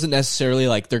 but he wasn't necessarily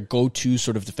like their go-to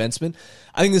sort of defenseman.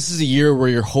 I think this is a year where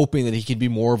you're hoping that he can be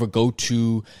more of a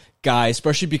go-to guy,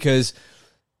 especially because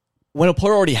when a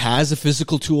player already has the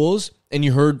physical tools, and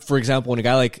you heard, for example, when a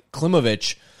guy like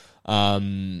Klimovich,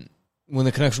 when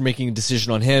the Canucks were making a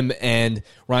decision on him, and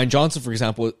Ryan Johnson, for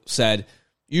example, said,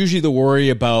 usually the worry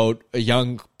about a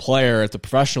young player at the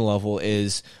professional level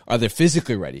is, are they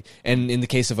physically ready? And in the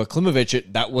case of a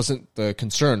Klimovich, that wasn't the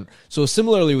concern. So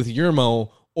similarly with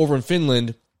Yermo over in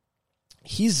Finland,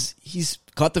 he's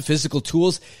got the physical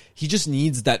tools. He just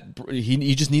needs that.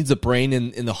 He just needs the brain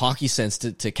in the hockey sense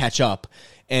to catch up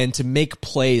and to make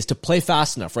plays, to play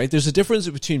fast enough, right? There's a difference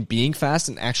between being fast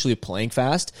and actually playing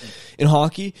fast in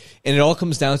hockey, and it all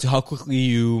comes down to how quickly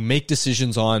you make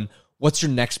decisions on what's your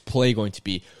next play going to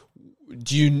be.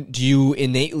 Do you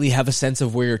innately have a sense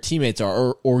of where your teammates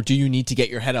are, or do you need to get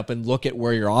your head up and look at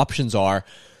where your options are?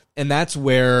 And that's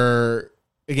where,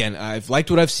 again, I've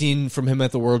liked what I've seen from him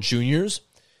at the World Juniors.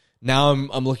 Now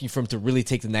I'm looking for him to really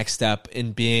take the next step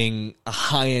in being a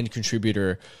high-end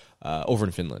contributor over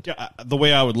in Finland. Yeah, the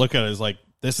way I would look at it is like,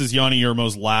 this is Yanni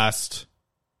Yermo's last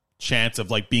chance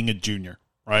of like being a junior,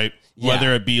 right? Yeah.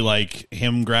 Whether it be like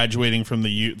him graduating from the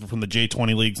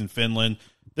J20 leagues in Finland,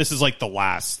 this is like the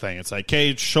last thing. It's like,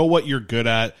 hey, show what you're good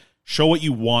at, show what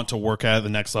you want to work at the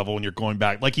next level when you're going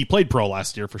back. Like, he played pro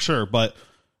last year for sure, but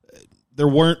there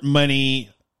weren't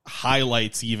many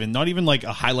highlights, even not even like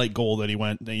a highlight goal that he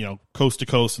went, coast to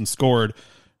coast and scored.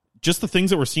 Just the things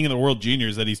that we're seeing in the World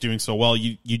Juniors that he's doing so well,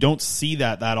 you don't see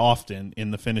that often in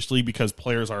the Finnish league because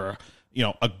players are,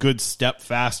 a good step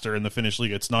faster in the Finnish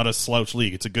league. It's not a slouch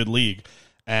league. It's a good league.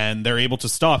 And they're able to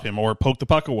stop him or poke the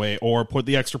puck away or put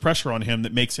the extra pressure on him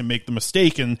that makes him make the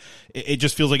mistake. And it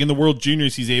just feels like in the World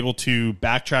Juniors, he's able to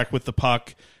backtrack with the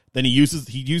puck. Then he uses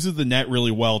the net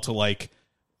really well to like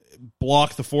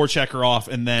block the forechecker off,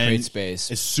 and then great space.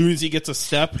 As soon as he gets a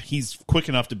step, he's quick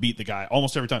enough to beat the guy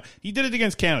almost every time. He did it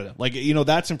against Canada. Like,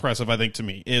 that's impressive, I think, to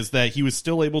me, is that he was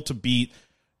still able to beat,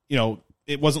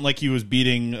 it wasn't like he was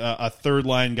beating a third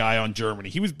line guy on Germany.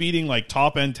 He was beating like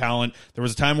top end talent. There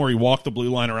was a time where he walked the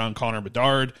blue line around Connor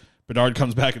Bedard. Bedard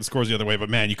comes back and scores the other way, but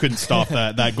man, you couldn't stop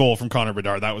that goal from Connor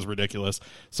Bedard. That was ridiculous.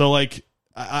 So like,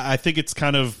 I think it's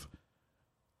kind of,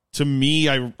 to me,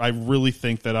 I really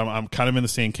think that I'm kind of in the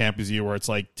same camp as you, where it's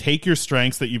like, take your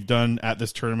strengths that you've done at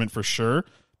this tournament for sure,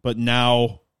 but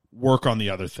now work on the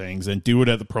other things and do it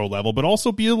at the pro level, but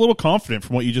also be a little confident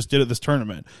from what you just did at this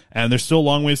tournament. And there's still a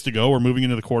long ways to go. We're moving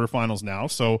into the quarterfinals now,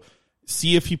 so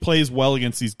see if he plays well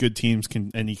against these good teams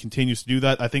and he continues to do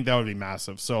that. I think that would be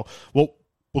massive. So we'll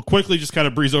quickly just kind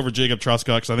of breeze over Jacob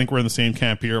Truscott, because I think we're in the same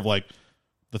camp here of like,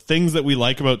 the things that we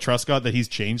like about Truscott that he's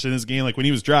changed in his game. Like when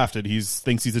he was drafted, he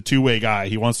thinks he's a two-way guy.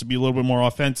 He wants to be a little bit more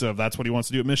offensive. That's what he wants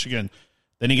to do at Michigan.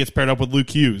 Then he gets paired up with Luke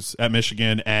Hughes at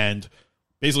Michigan and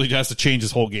basically has to change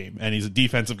his whole game. And he's a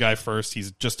defensive guy first.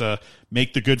 He's just a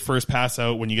make the good first pass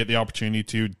out when you get the opportunity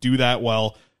to do that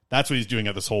well. that's what he's doing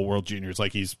at this whole World Juniors.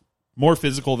 Like, he's more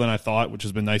physical than I thought, which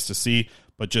has been nice to see,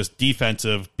 but just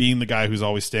defensive, being the guy who's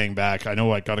always staying back. I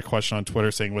know I got a question on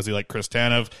Twitter saying, was he like Chris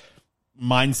Tanev?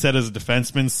 Mindset as a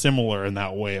defenseman, similar in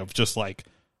that way of just like,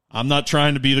 I'm not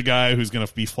trying to be the guy who's going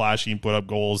to be flashy and put up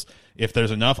goals. If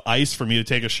there's enough ice for me to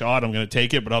take a shot, I'm going to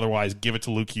take it, but otherwise give it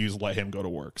to Luke Hughes, let him go to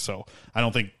work. So I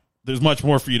don't think there's much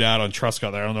more for you to add on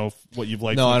Truscott there. I don't know what you've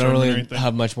liked. No, I don't really anything.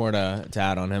 have much more to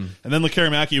add on him. And then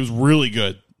Lekarimäki was really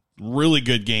good. Really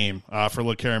good game for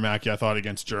Lekarimäki, I thought,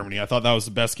 against Germany. I thought that was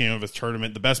the best game of his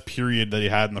tournament, the best period that he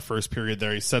had in the first period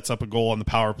there. He sets up a goal on the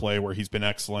power play where he's been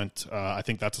excellent. I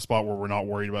think that's a spot where we're not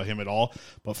worried about him at all.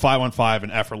 But 5-on-5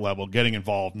 and effort level, getting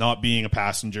involved, not being a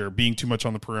passenger, being too much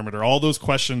on the perimeter, all those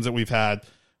questions that we've had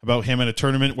about him in a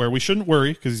tournament where we shouldn't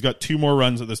worry because he's got 2 more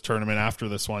runs at this tournament after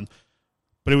this one.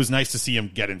 But it was nice to see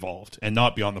him get involved and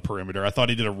not be on the perimeter. I thought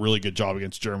he did a really good job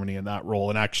against Germany in that role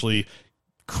and actually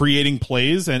creating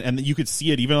plays, and you could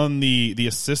see it even on the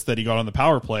assist that he got on the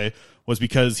power play was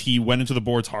because he went into the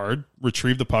boards hard,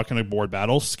 retrieved the puck in a board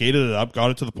battle, skated it up,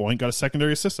 got it to the point, got a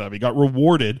secondary assist out of it. He got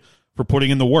rewarded for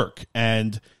putting in the work,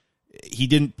 and he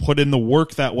didn't put in the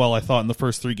work that well, I thought, in the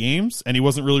first 3 games, and he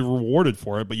wasn't really rewarded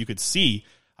for it, but you could see,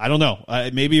 I don't know,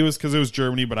 maybe it was because it was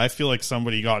Germany, but I feel like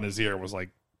somebody got in his ear and was like,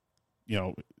 you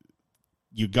know,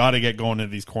 you got to get going into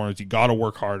these corners. You got to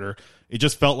work harder. It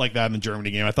just felt like that in the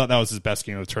Germany game. I thought that was his best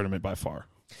game of the tournament by far.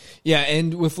 Yeah,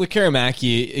 and with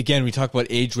Lekarimäki, again, we talk about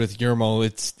age with Yermo.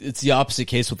 It's the opposite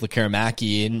case with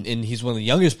Lekarimäki, and he's one of the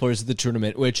youngest players of the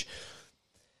tournament, which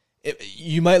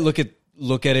you might look at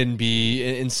it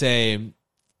and say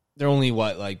they're only,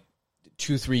 like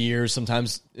 2-3 years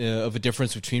sometimes of a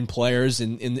difference between players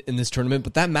in this tournament,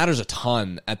 but that matters a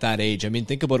ton at that age. I mean,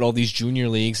 think about all these junior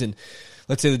leagues and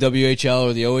let's say the WHL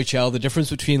or the OHL, the difference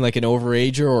between like an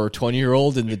overager or a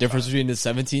 20-year-old and the difference between a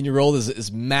 17-year-old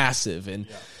is massive. And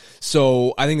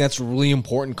so I think that's really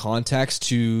important context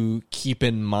to keep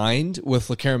in mind with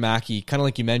Lekarimäki. Kind of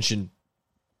like you mentioned,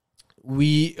 at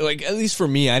least for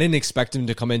me, I didn't expect him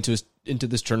to come into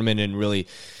this tournament and really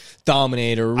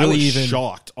dominate or really I was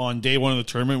shocked on day 1 of the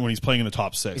tournament when he's playing in the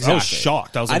top 6. Exactly. I was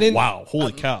shocked. I was like, wow,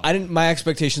 holy cow. My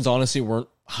expectations honestly weren't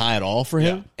high at all for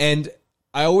him. Yeah. And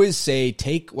I always say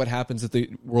take what happens at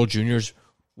the World Juniors,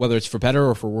 whether it's for better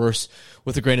or for worse,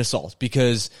 with a grain of salt.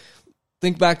 Because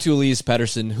think back to Elias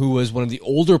Pettersson, who was one of the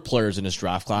older players in his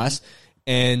draft class,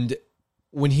 and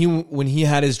when he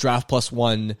had his draft plus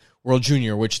 1 World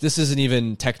Junior, which this isn't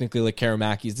even technically like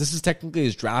Lekarimäki's, this is technically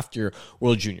his draft year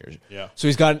World Juniors. Yeah. So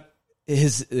he's got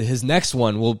his next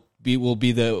one will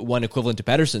be the one equivalent to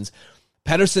Pettersson's.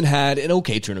 Pettersson had an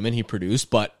okay tournament, he produced,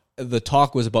 but the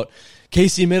talk was about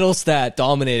Casey Middlestat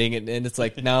dominating, and it's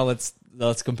like now let's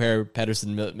compare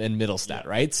Pettersson and Middlestat,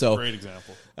 right? So great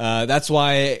example. That's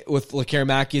why with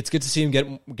Lekarimäki, it's good to see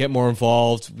him get more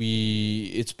involved.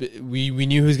 We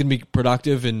knew he was going to be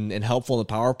productive and helpful in the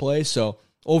power play. So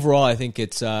overall, I think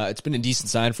it's been a decent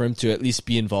sign for him to at least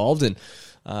be involved and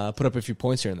put up a few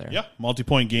points here and there. Yeah,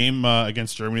 multi-point game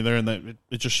against Germany there, and that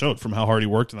it just showed from how hard he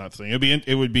worked in that thing.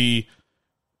 It would be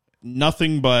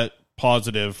nothing but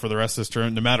positive for the rest of this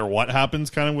tournament, no matter what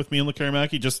happens kind of with me and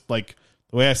Lekarimäki. Just like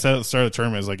the way I said at the start of the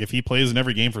tournament is like if he plays in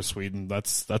every game for Sweden,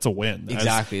 that's a win.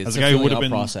 Exactly. As a guy who would have been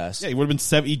process. Yeah, he would have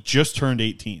been he just turned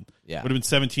 18. Yeah. Would have been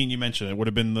 17, you mentioned. It would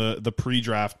have been the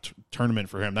pre-draft tournament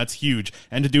for him. That's huge.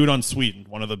 And to do it on Sweden,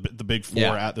 one of the big 4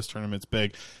 at this tournament's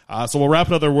big. So we'll wrap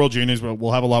it up there, World Juniors.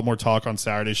 We'll have a lot more talk on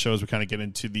Saturday's show as we kind of get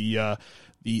into the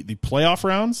playoff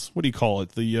rounds. What do you call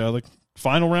it? The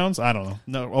final rounds? I don't know.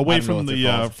 No, away from the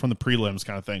prelims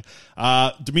kind of thing.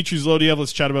 Dmitry Zlodiev,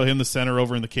 let's chat about him, the center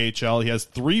over in the KHL. He has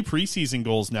 3 preseason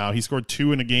goals now. He scored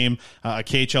 2 in a game, a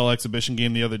KHL exhibition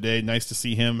game the other day. Nice to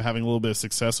see him having a little bit of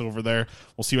success over there.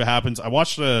 We'll see what happens. I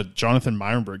watched a Jonathan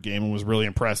Meyrenberg game and was really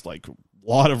impressed. Like, a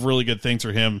lot of really good things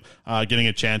for him getting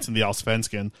a chance in the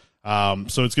Allsvenskan.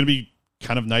 So it's going to be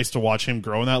kind of nice to watch him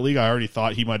grow in that league. I already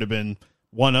thought he might have been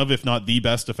one of, if not the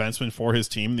best defenseman for his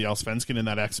team, the Allsvenskan, in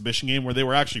that exhibition game where they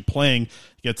were actually playing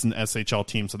against an SHL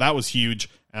team. So that was huge.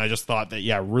 And I just thought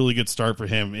that, really good start for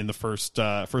him in the first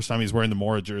time he's wearing the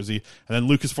Mora jersey. And then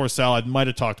Lucas Forsell, I might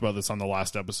have talked about this on the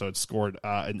last episode, scored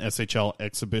an SHL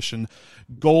exhibition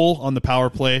goal on the power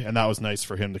play. And that was nice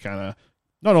for him to kind of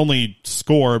not only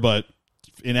score, but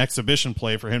in exhibition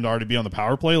play for him to already be on the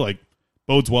power play, like,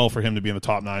 bodes well for him to be in the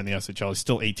top 9 in the SHL. He's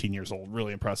still 18 years old.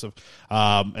 Really impressive.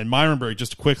 And Meyrenberg,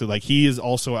 just quickly, like, he is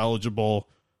also eligible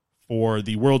for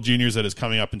the World Juniors that is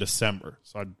coming up in December.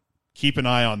 So I'd keep an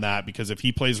eye on that, because if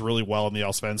he plays really well in the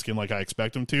Allsvenskan like I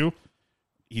expect him to,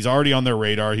 he's already on their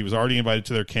radar. He was already invited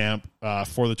to their camp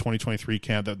for the 2023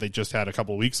 camp that they just had a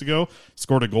couple of weeks ago.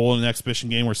 Scored a goal in an exhibition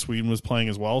game where Sweden was playing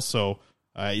as well. So,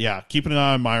 keeping an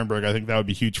eye on Myrenberg. I think that would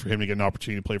be huge for him to get an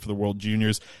opportunity to play for the World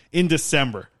Juniors in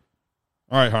December.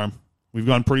 All right, Harm. We've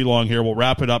gone pretty long here. We'll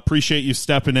wrap it up. Appreciate you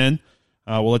stepping in.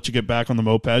 We'll let you get back on the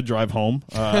moped, drive home.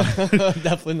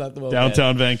 Definitely not the moped.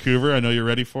 Downtown Vancouver. I know you're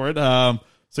ready for it.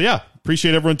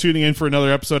 Appreciate everyone tuning in for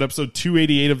another episode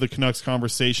 288 of the Canucks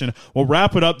Conversation. We'll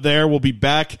wrap it up there. We'll be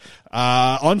back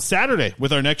on Saturday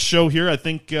with our next show here. I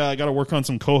think I got to work on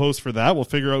some co-hosts for that. We'll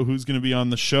figure out who's going to be on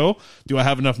the show. Do I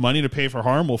have enough money to pay for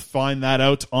Harm? We'll find that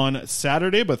out on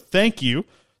Saturday. But thank you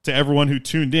to everyone who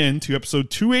tuned in to episode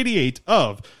 288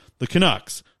 of the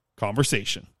Canucks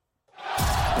Conversation.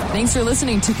 Thanks for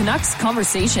listening to Canucks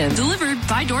Conversation, delivered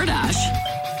by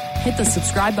DoorDash. Hit the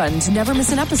subscribe button to never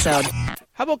miss an episode.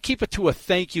 How about keep it to a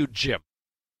thank you, Jim?